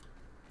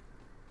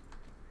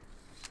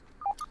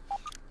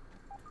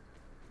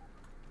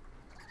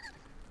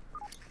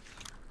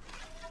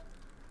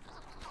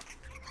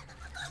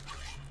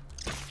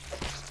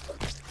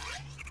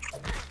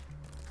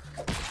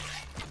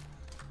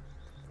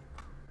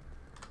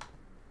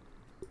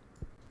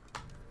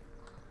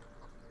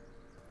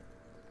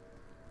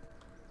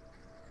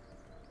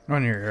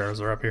 One of your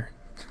arrows are up here.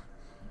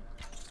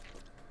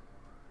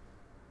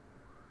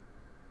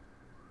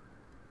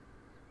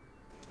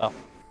 Oh.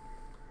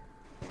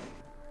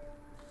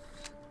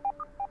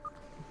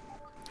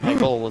 My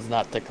goal was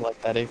not to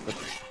collect that aphid.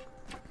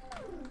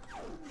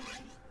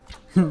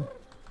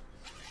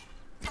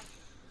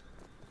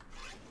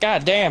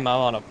 God damn, I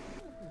wanna...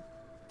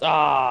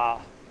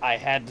 Ah, I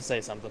had to say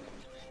something.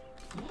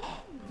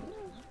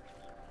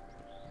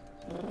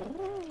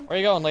 Where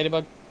you going,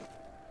 Ladybug?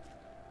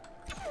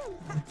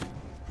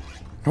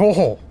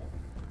 Oh!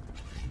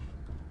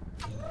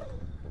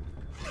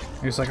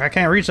 He was like, I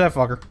can't reach that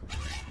fucker.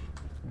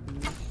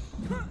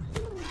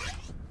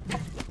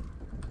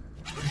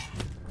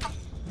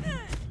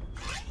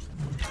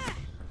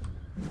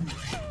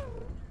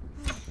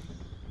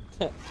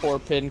 Poor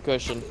pin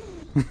cushion.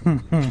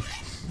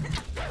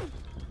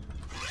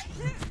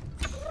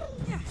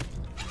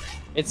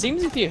 It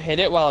seems if you hit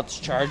it while it's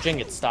charging,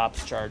 it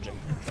stops charging.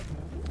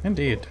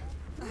 Indeed.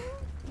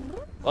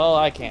 Well,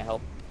 I can't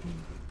help.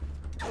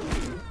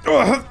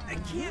 I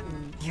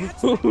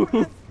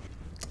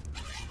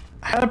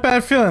had a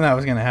bad feeling that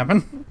was gonna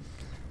happen.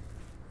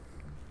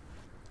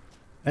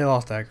 They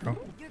lost aggro.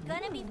 You're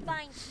gonna be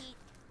fine,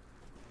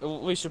 Pete.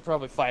 We should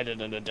probably fight it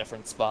in a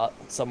different spot,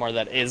 somewhere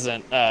that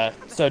isn't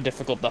so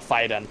difficult to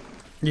fight in.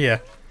 Yeah.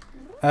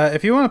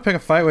 If you want to pick a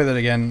fight with it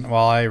again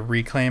while I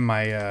reclaim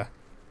my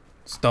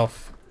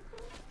stuff.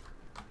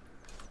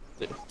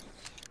 Dude,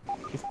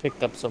 you've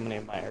picked up so many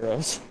of my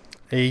arrows.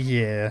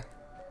 Yeah.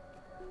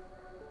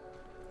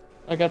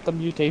 I got the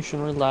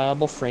mutation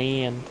reliable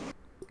friend.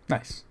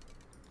 Nice.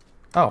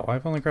 Oh,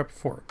 I've only grabbed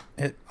 4.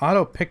 It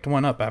auto-picked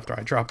one up after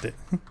I dropped it.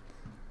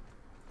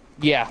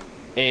 Yeah,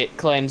 it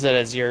claims it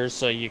as yours,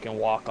 so you can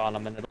walk on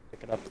them and it'll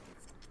pick it up.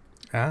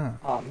 Ah.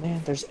 Oh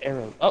man, there's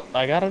arrows. Oh,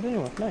 I got it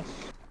anyway. Nice.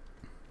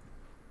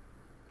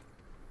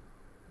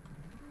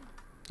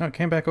 Oh, it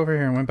came back over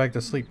here and went back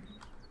to sleep.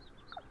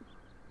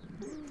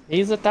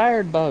 He's a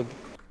tired bug.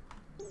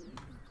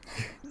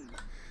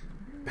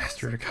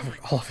 Bastard recovered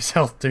all of his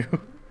health, too.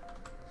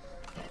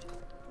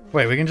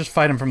 Wait, we can just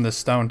fight him from this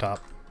stone top.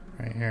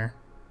 Right here.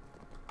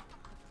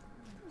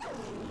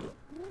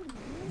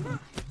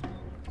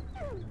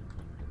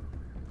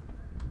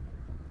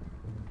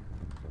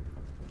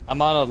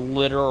 I'm on a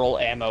literal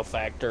ammo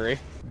factory.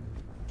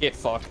 Get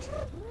fucked.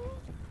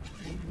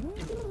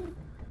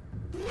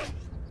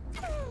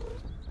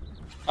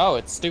 Oh,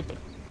 it's stupid.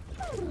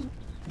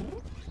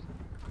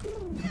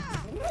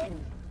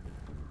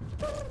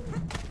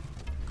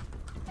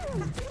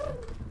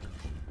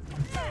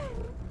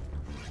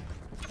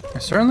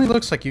 It certainly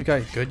looks like you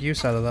got good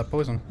use out of that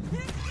poison.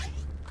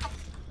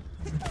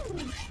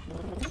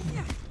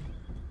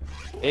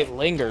 It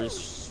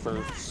lingers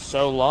for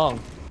so long.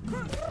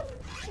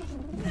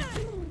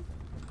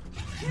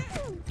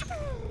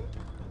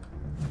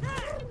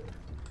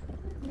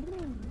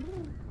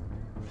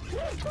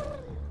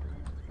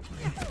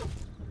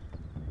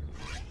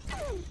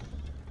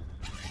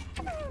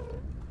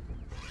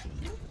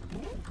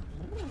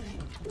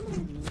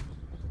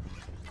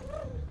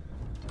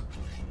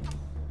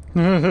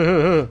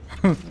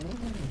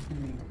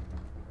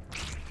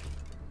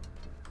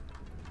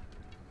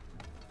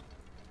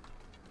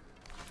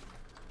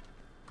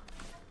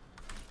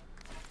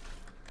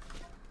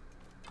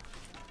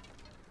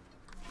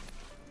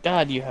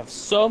 God, you have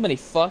so many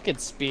fucking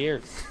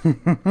spears. Oh,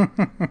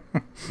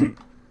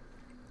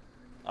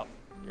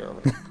 you're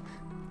over there.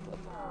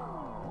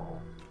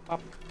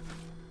 Pop.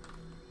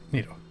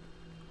 Neato.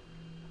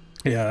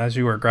 Yeah, as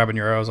you were grabbing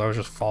your arrows, I was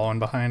just following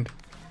behind.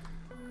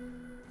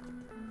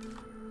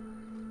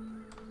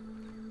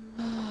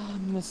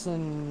 I'm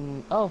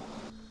missing... Oh.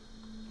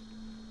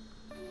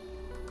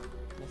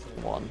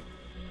 Missing one.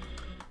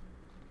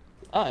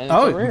 Ah, and it's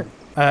over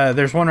here.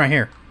 There's one right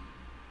here.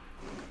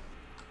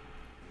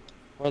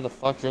 Where the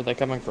fuck are they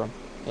coming from?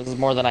 This is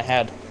more than I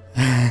had.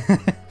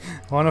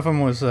 One of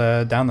them was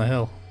down the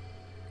hill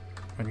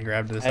when you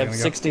grabbed this. I have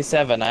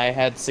 67. I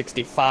had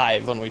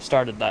 65 when we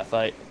started that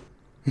fight.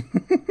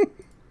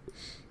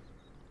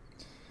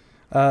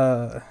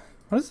 What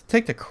does it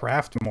take to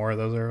craft more of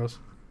those arrows?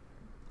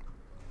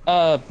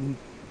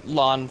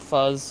 Lawn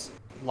fuzz,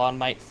 lawn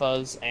mite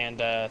fuzz, and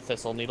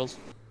thistle needles.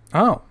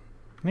 Oh,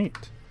 neat.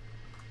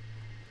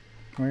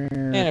 Where...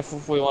 And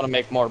if we want to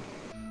make more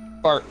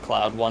fart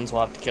cloud ones,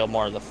 we'll have to kill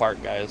more of the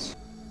fart guys.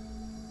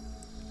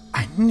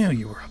 I knew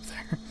you were up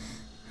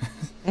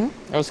there.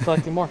 I was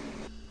collecting more.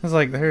 I was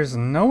like, there's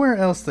nowhere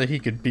else that he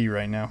could be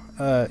right now.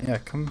 Yeah,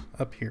 come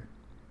up here.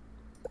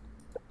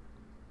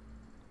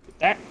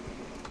 That.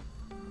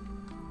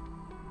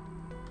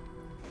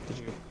 Did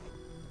you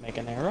make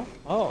an arrow?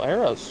 Oh,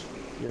 arrows.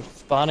 You're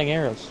spawning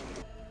arrows.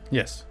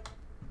 Yes.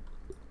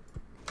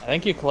 I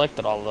think you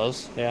collected all of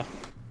those, yeah.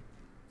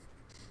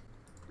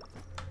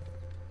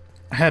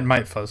 I had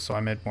mite fuzz, so I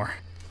made more.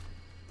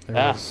 There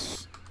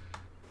was...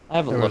 I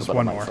have a there little was bit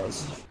one of more.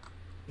 fuzz.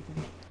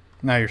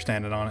 Now you're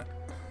standing on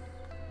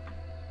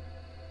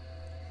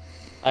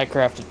I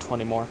crafted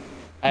 20 more.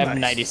 I have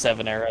Nice.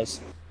 97 arrows.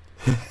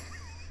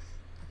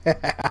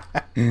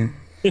 it.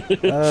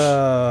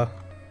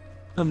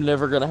 I'm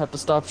never gonna have to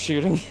stop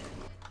shooting.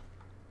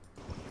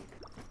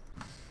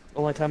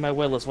 Only time I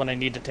will is when I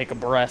need to take a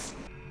breath.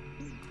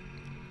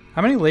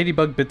 How many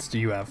ladybug bits do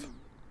you have?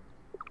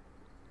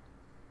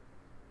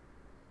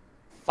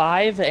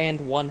 5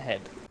 and 1 head.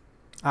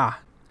 Ah,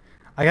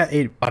 I got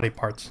 8 body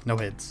parts, no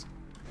heads.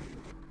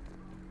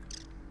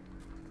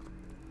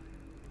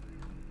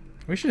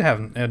 We should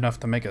have enough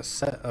to make a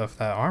set of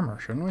that armor,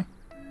 shouldn't we?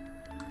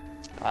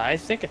 I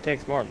think it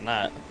takes more than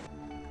that.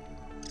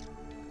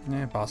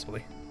 Yeah,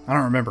 possibly. I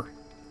don't remember.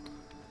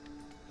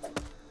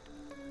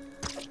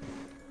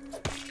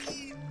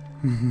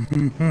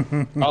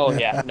 Oh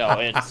yeah, no,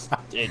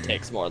 it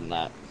takes more than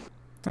that.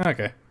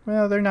 Okay.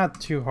 Well, they're not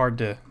too hard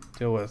to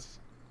deal with.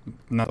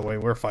 Not the way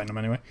we're fighting them,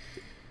 anyway.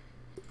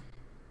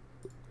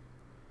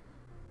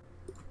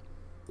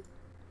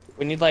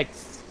 We need like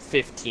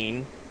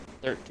 15,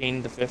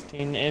 13 to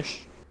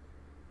 15-ish.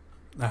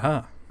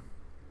 Uh-huh.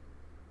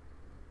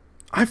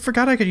 I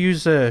forgot I could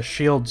use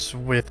shields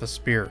with a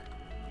spear.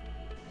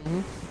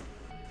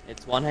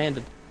 It's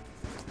one-handed.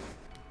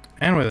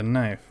 And with a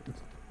knife.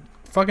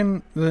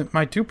 Fucking...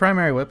 my 2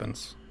 primary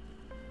weapons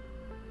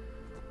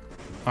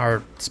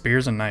are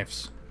spears and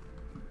knives.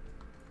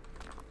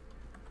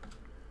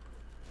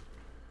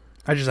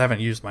 I just haven't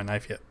used my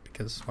knife yet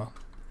because, well,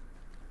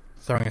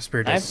 throwing a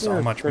spear does Knives so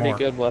are much pretty more.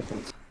 good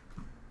weapons.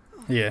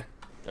 Yeah.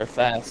 They're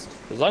fast.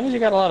 As long as you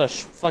got a lot of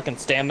fucking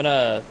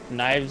stamina,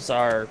 knives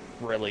are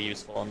really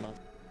useful in them.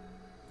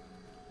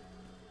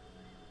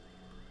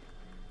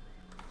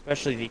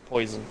 Especially the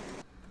poison.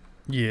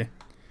 Yeah.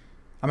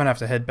 I'm gonna have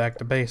to head back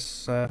to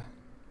base.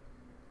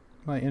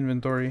 My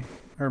inventory,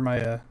 or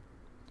my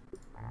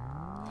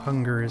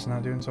hunger is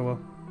not doing so well.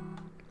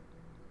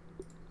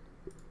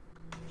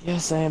 Yeah,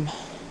 same.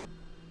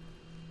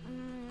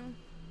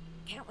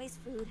 Can't waste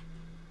food.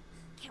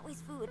 Can't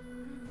waste food.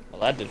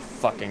 Well, that did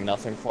fucking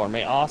nothing for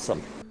me.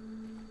 Awesome.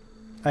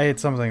 I ate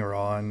something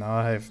raw and now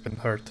I've been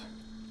hurt.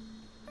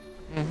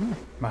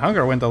 My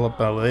hunger went up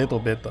a little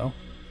bit though.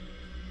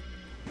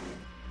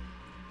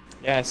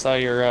 Yeah, I saw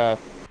your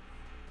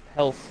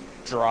health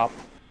drop.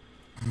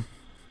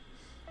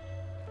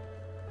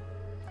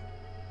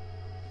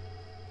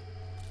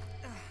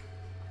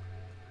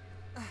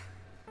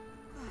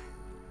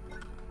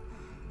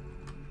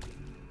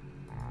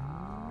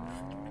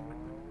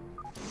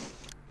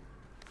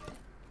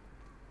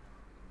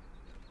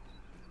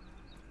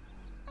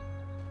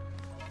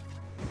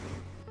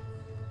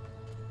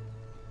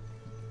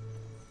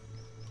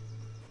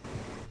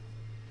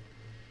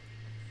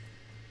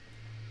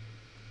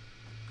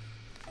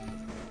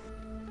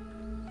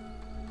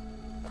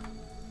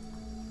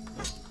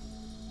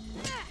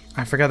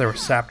 I forgot there were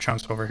sap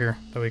chunks over here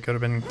that we could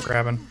have been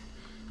grabbing.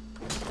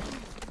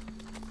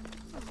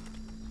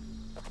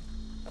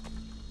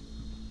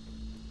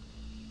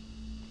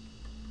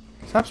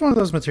 Sap's one of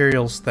those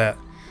materials that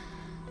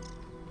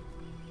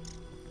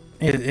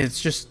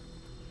it's just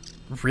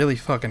really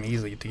fucking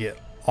easy to get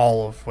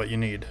all of what you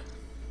need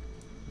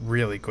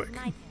really quick. My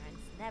parents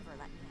never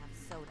let me have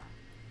soda.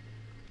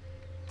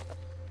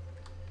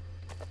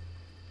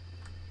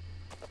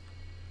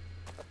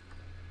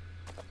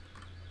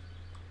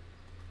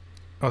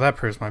 Oh, that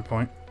proves my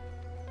point.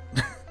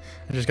 I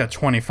just got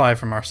 25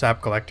 from our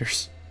sap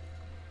collectors.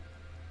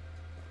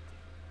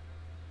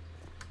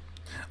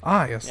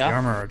 Ah, yes, the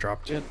armor I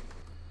dropped. Good.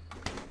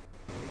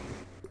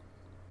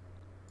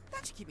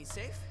 That should keep me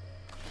safe.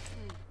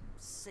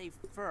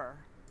 Safer.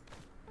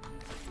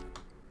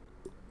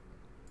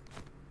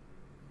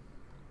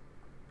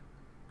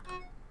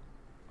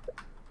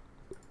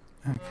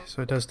 Okay,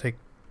 so it does take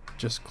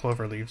just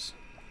clover leaves.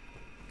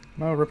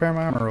 I'll repair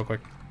my armor real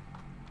quick.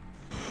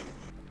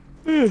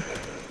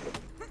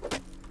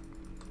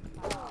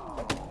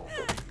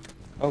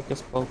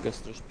 Focus, focus.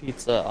 There's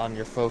pizza on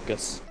your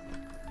focus.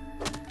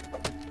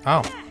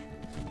 Oh.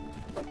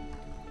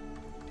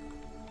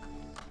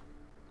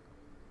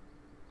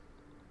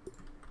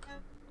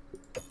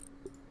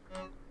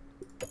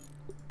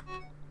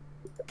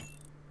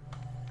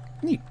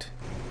 Neat.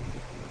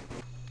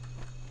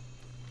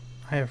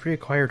 I have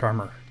reacquired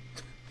armor.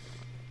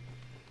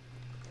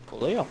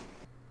 Coolio.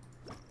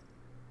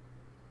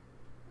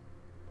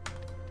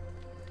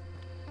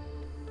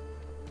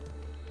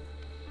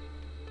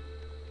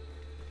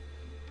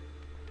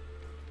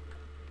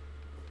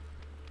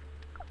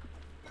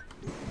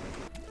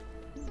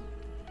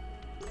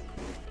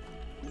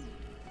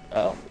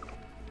 Oh.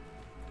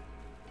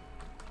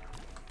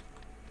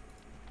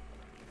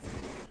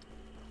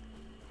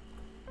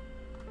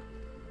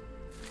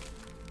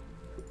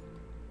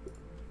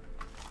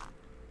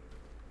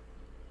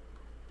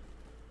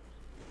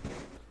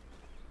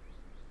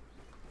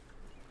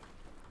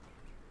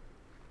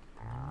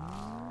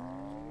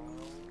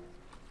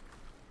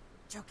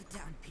 Choke it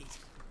down, Pete.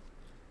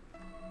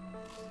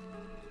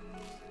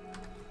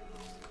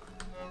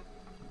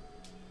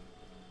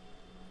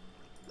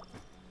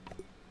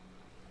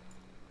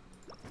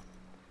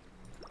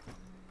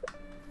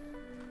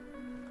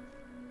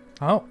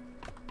 Oh.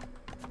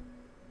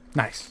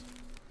 Nice.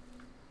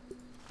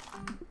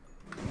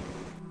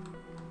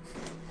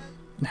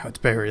 Now it's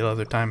berry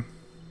leather time.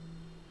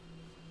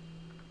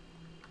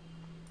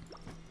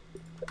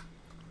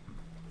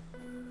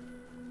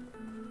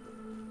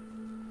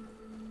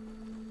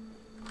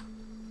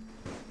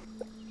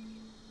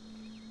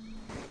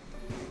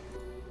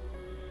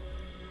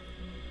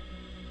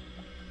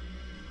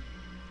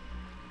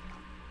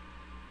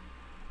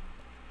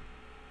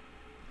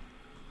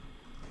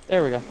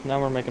 There we go. Now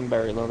we're making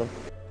berry leather.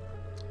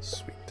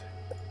 Sweet.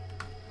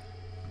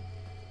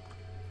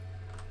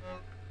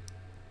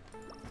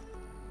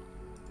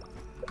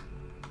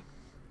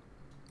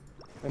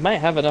 We might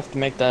have enough to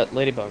make that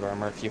ladybug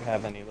armor if you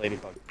have any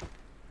ladybug.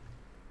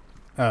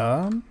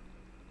 Let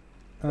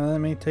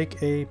me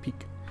take a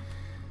peek.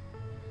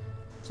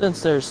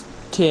 Since there's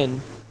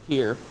tin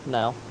here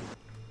now.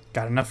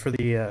 Got enough for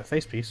the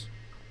face piece.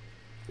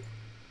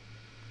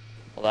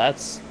 Well,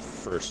 that's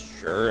for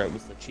sure. It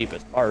was the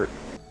cheapest part,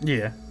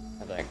 Yeah.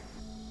 I think.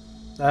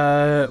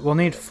 We'll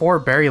need 4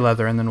 berry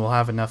leather, and then we'll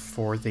have enough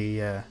for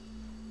the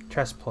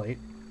chest plate.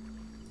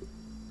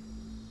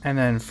 And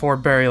then 4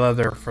 berry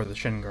leather for the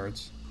shin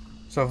guards.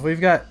 So if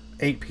we've got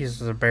 8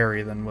 pieces of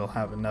berry, then we'll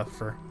have enough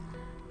for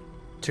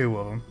 2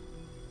 of them.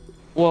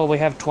 Well, we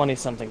have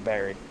 20-something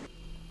berry.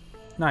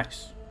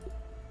 Nice.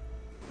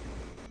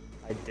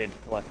 I did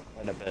collect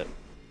quite a bit.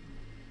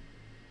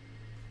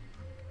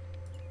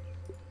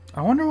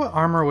 I wonder what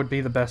armor would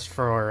be the best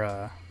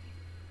for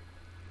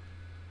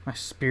my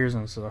spears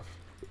and stuff.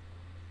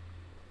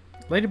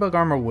 Ladybug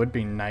armor would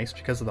be nice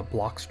because of the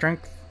block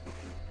strength,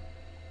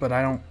 but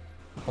I don't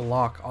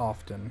block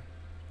often.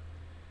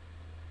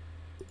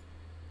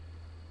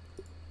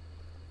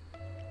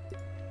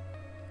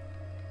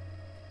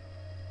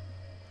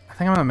 I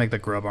think I'm gonna make the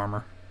grub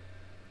armor.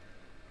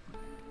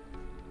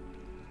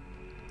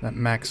 That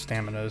max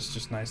stamina is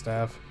just nice to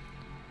have.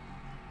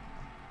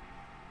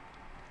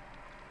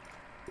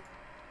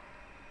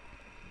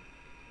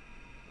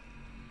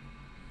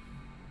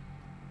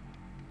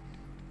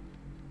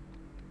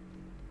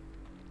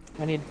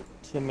 I need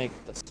to make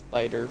the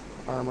spider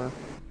armor.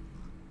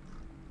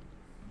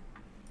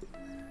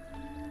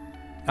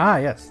 Ah,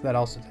 yes, that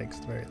also takes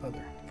the berry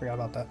leather. Forgot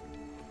about that.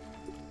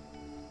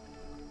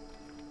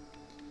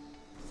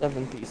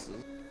 7 pieces.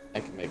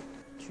 I can make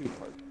 2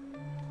 parts.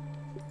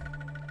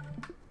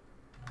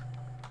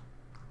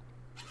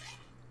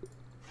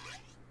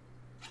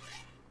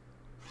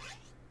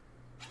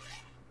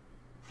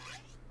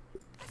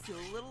 I feel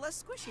a little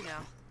less squishy now.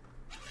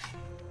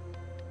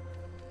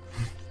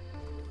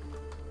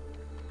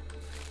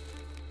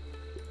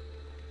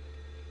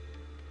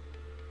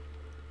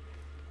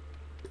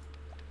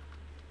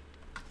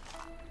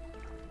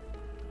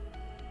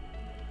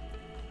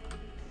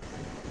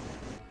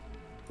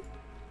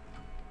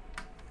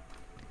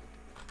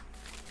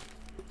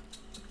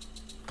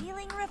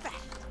 Feeling refreshed.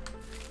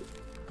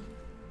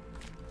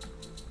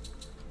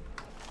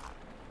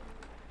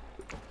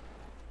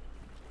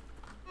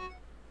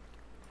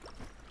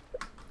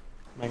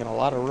 Making a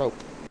lot of rope.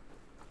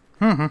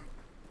 Mm-hmm.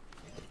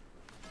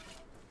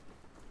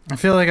 I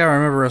feel like I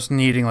remember us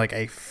needing like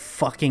a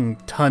fucking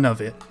ton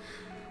of it.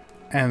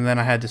 And then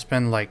I had to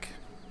spend like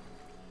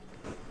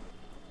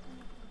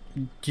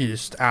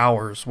just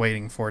hours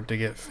waiting for it to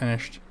get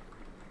finished.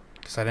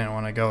 Because I didn't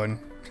want to go and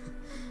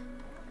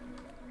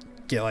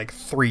get like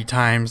 3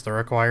 times the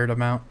required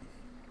amount.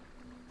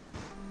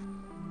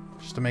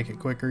 Just to make it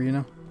quicker, you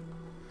know?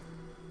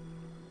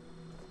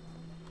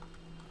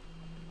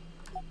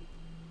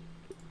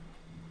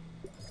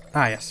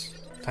 Ah, yes.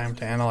 Time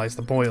to analyze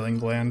the boiling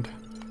gland.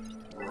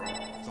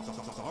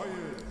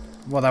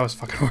 Well, that was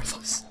fucking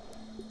worthless.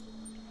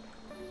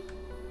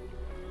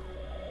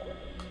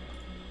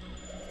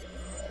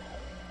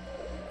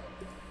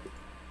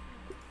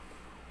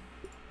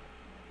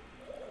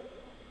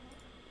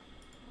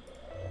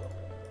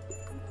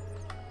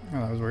 Oh,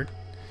 that was weird.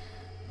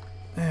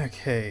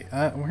 Okay,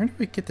 where did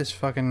we get this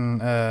fucking,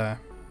 the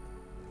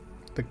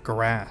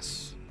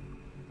grass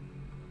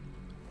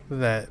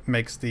that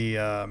makes the,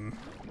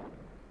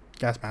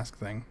 gas mask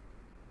thing?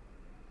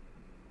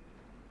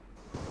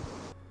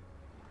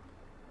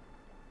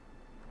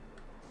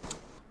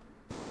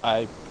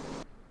 I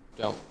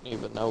don't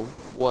even know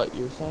what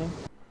you're saying.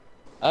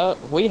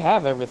 We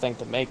have everything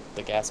to make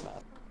the gas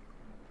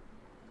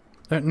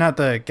mask. Not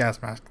the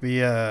gas mask,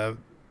 the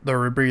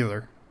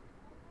rebreather.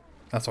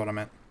 That's what I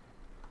meant.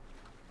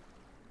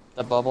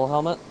 The bubble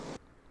helmet?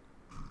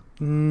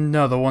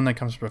 No, the one that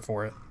comes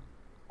before it.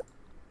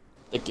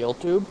 The gill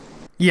tube?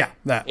 Yeah,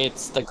 that.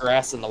 It's the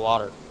grass and the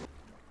water.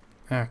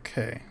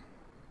 Okay.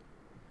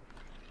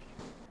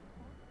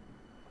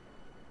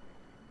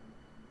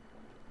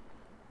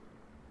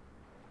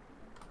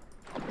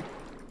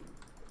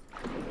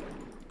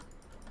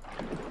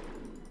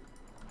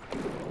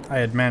 I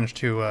had managed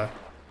to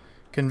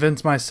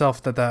convince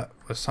myself that that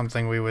was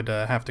something we would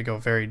have to go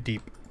very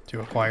deep to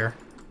acquire.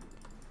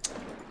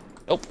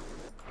 Nope.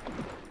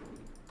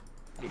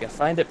 You can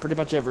find it pretty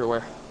much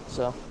everywhere,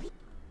 so.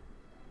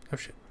 Oh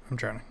shit, I'm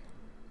drowning.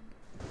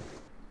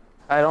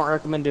 I don't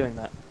recommend doing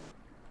that.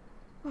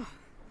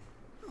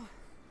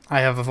 I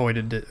have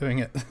avoided doing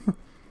it.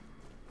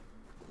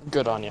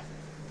 Good on you.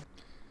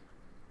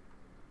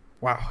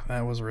 Wow,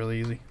 that was really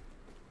easy.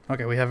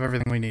 Okay, we have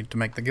everything we need to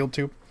make the gill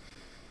tube.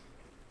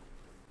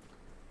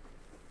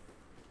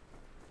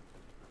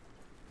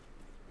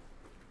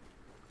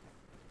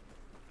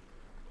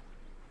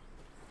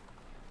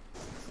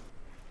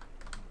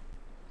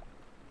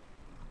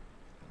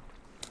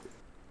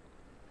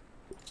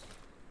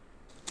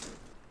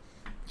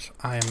 So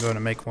I am going to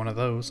make one of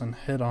those and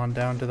head on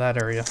down to that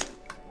area.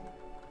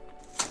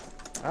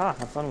 Ah,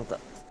 have fun with that.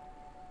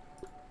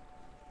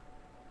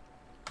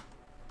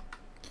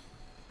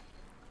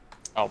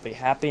 I'll be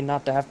happy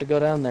not to have to go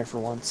down there for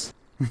once.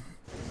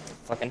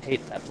 Fucking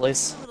hate that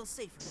place. A little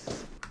safer.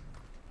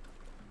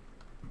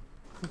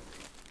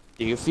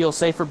 Do you feel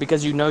safer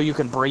because you know you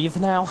can breathe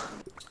now?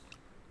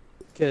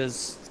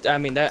 Because, I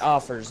mean, that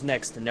offers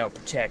next to no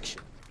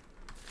protection.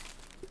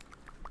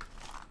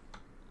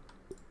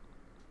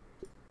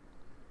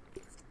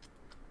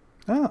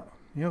 Oh,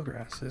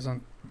 eelgrass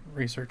isn't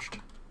researched.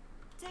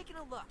 Taking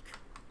a look.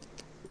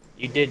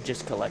 You did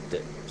just collect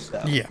it,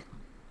 so. Yeah.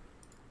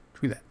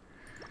 Do that.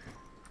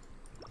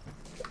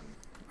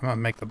 I'm gonna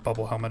make the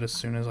bubble helmet as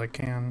soon as I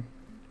can.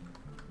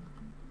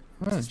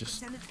 I'm gonna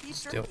just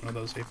steal one of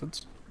those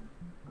aphids.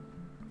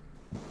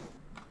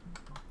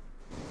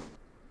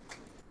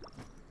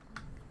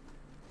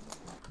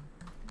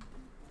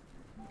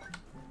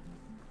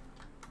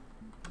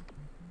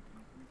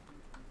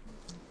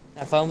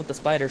 Have fun with the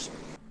spiders.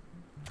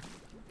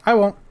 I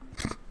won't.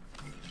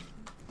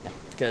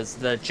 Because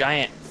the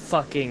giant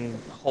fucking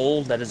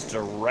hole that is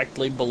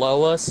directly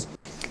below us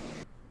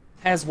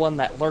has one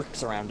that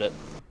lurks around it.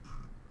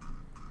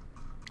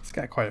 It's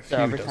got quite a few,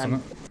 So every doesn't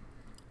time...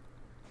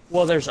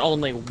 Well, there's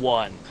only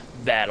one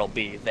that'll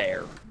be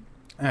there.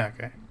 it?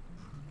 Okay.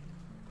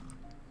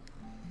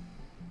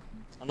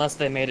 Unless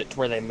they made it to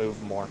where they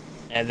move more.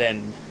 And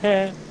then...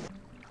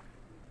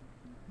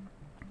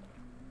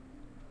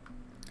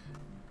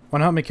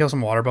 Wanna help me kill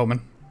some water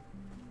boatmen?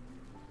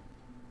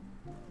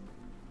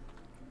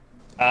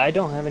 I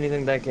don't have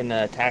anything that can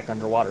attack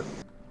underwater.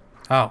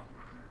 Oh.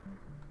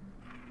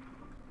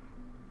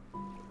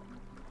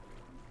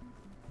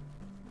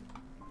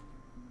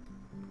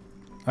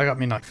 I got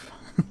me knife.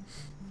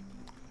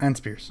 And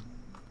spears.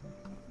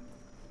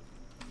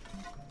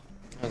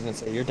 I was gonna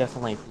say, you're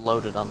definitely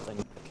loaded on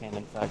things that can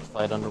in fact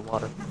fight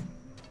underwater.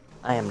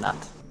 I am not.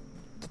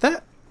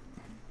 That...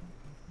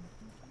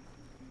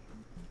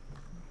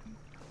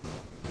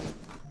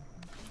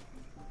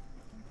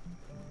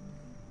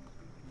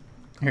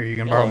 Here, you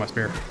can borrow my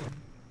spear.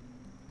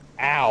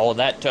 Ow,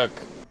 that took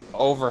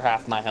over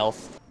half my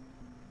health.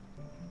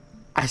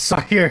 I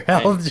saw your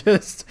health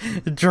just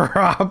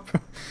drop.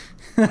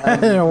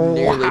 I'm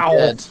nearly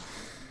dead.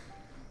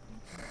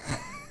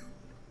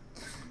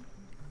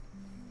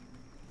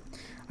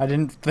 I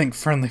didn't think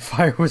friendly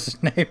fire was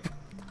his name.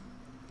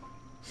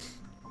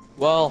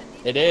 Well,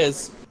 it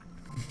is.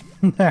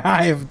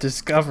 I have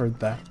discovered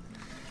that.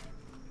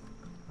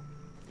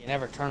 You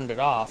never turned it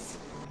off.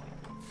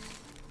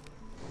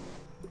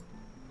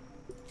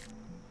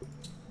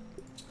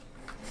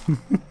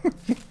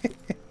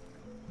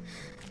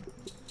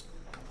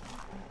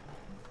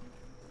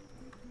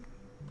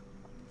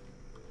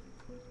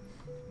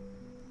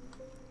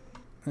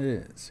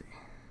 Let's see.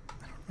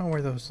 I don't know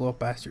where those little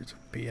bastards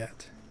would be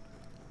at.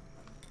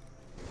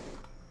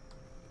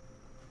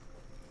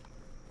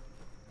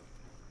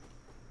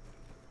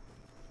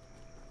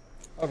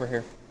 Over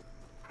here.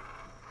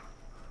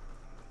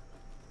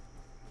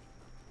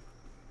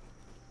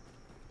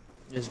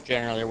 Is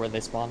generally where they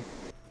spawn.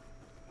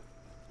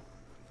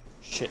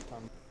 Shit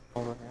ton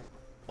over here.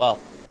 Well,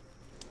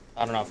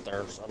 I don't know if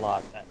there's a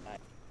lot at night.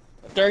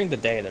 But during the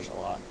day, there's a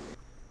lot.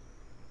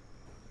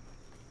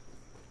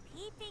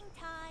 Peeping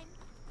time.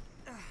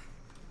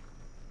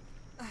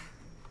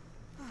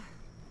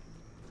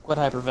 Quit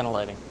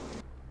hyperventilating.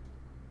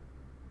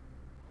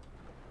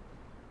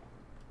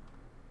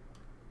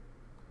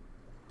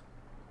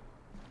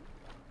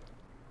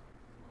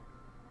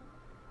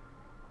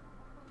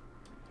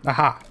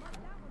 Aha!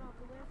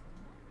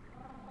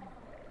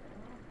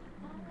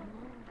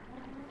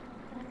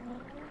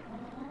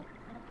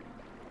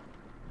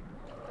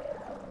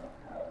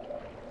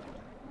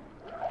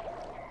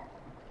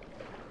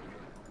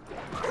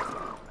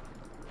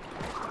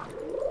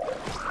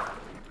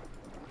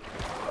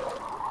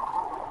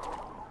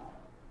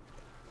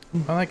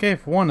 Well, that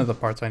gave one of the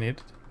parts I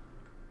needed.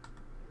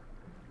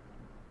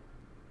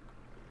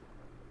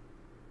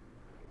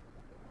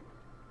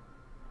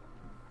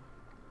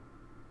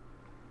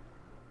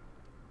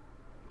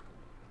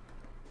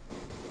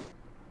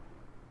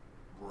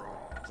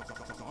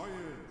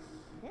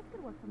 This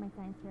could work for my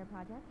science fair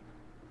project.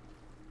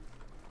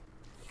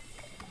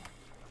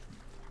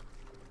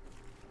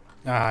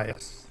 Ah,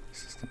 yes.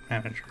 Assistant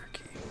manager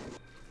key.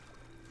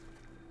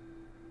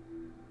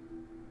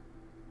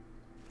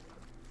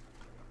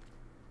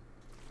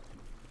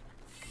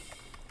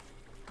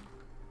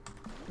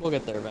 We'll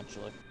get there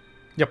eventually.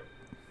 Yep.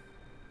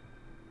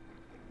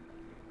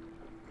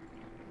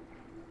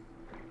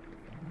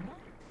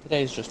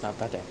 Today's just not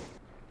that day.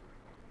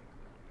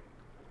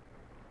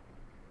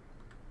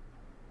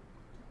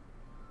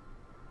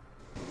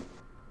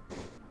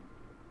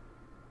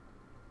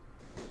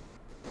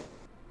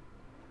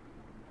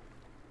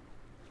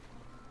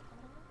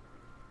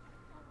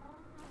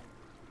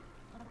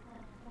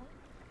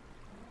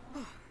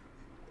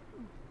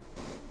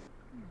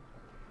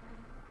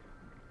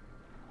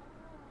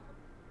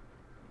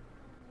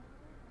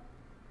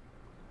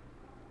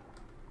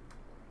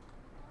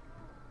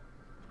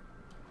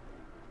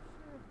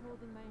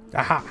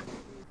 Aha!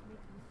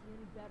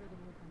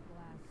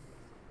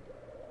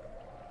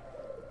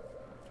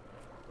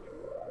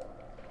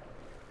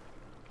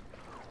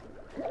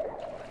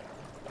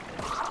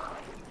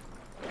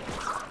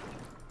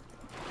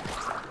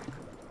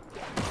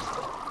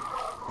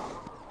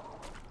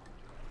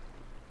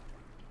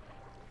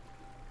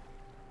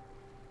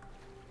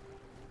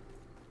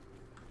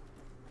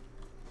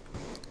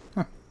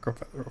 Huh, go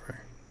further over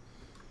here.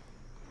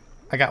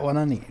 I got what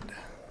I need.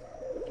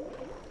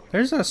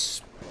 There's a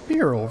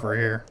spear over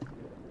here.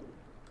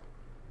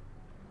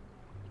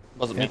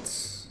 Wasn't me.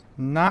 It's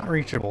not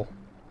reachable.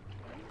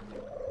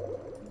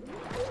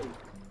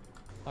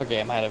 Okay,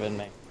 it might have been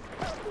me.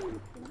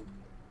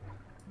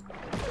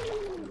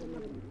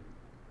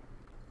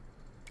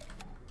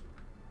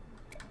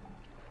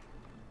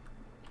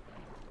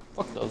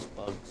 Fuck those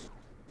bugs.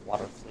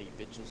 Water flea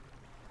bitches.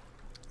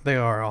 They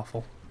are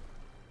awful.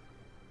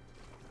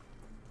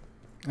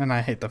 And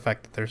I hate the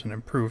fact that there's an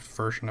improved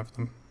version of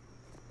them.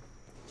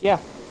 Yeah.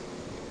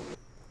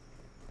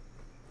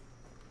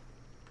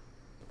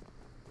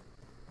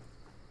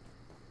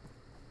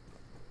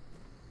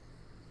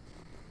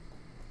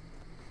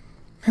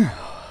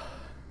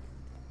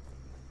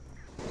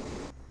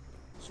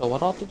 So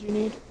what all did you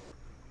need?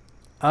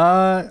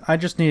 I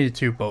just needed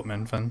 2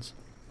 boatman fins.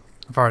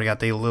 I've already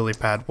got the lily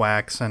pad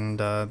wax and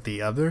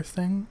the other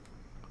thing.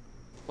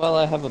 Well,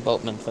 I have a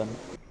boatman fin.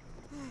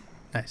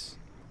 Nice.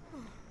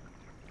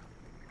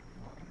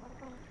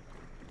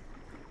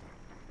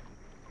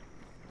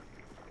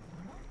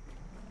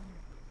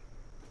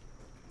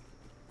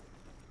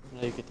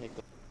 Now you could take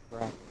the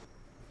rack.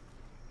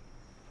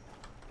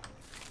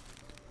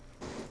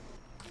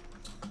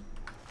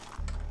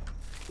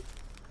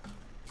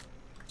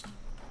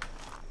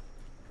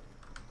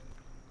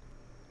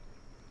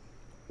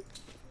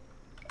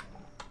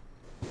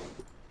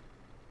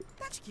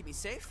 That should keep me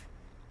safe.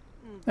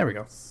 There we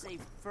go.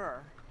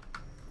 Safer.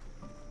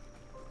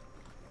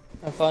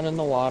 Have fun in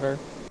the water.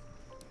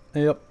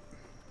 Yep.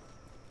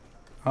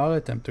 I'll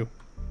attempt to.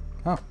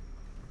 Oh.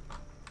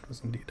 It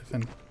was indeed a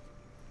fin.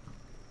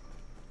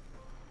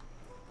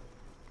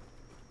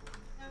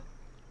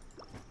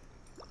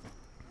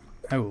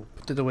 I will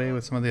put it away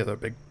with some of the other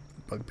big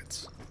bug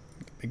bits.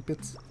 Big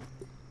bits.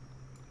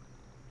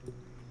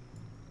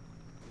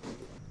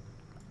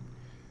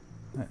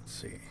 Let's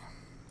see.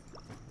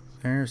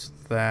 There's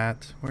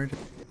that. Where did...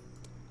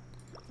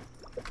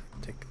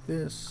 Take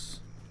this.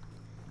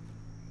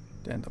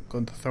 And I'm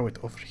going to throw it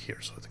over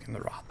here so it can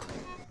rot.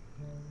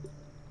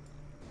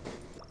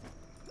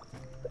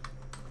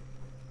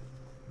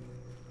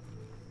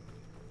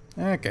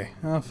 Okay,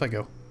 off I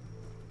go.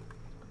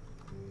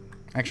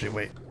 Actually,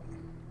 wait.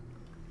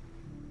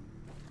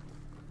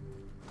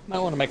 Might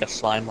want to make a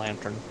slime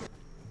lantern.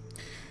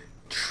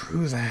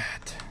 True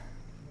that.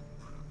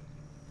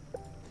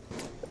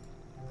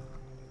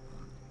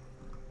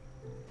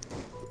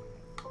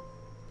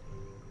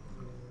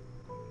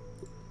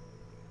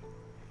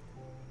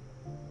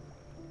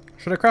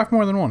 Should I craft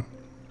more than one?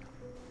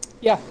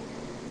 Yeah.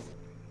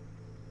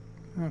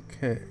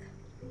 Okay.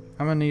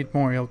 I'm gonna need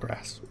more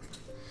eelgrass.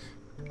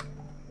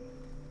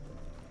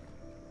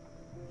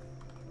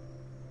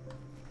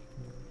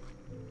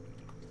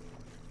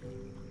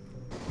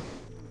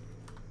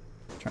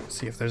 Trying to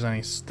see if there's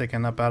any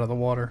sticking up out of the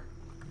water.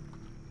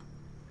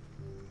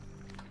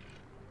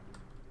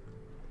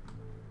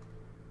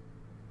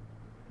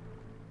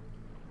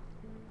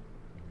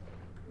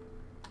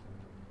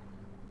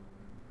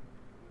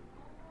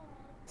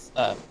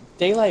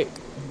 Daylight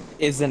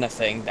isn't a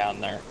thing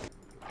down there.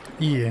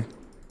 Yeah.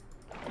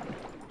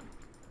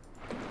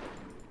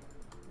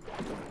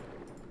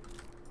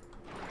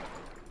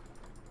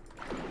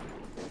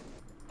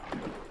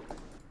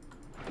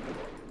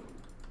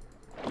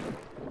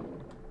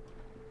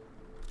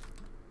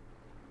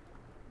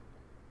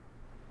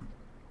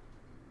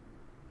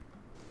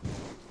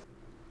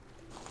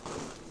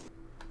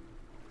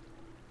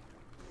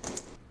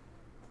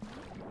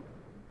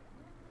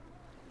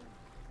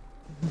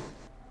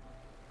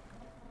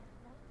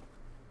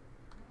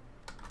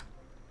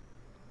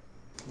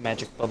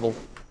 Magic bubble.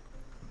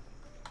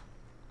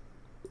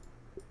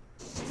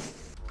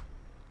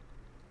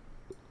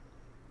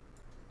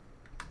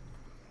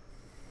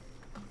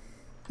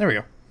 There we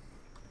go.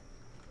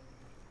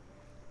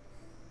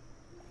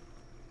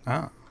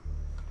 Ah.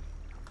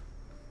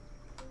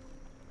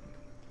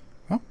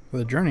 Well,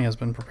 the journey has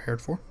been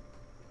prepared for.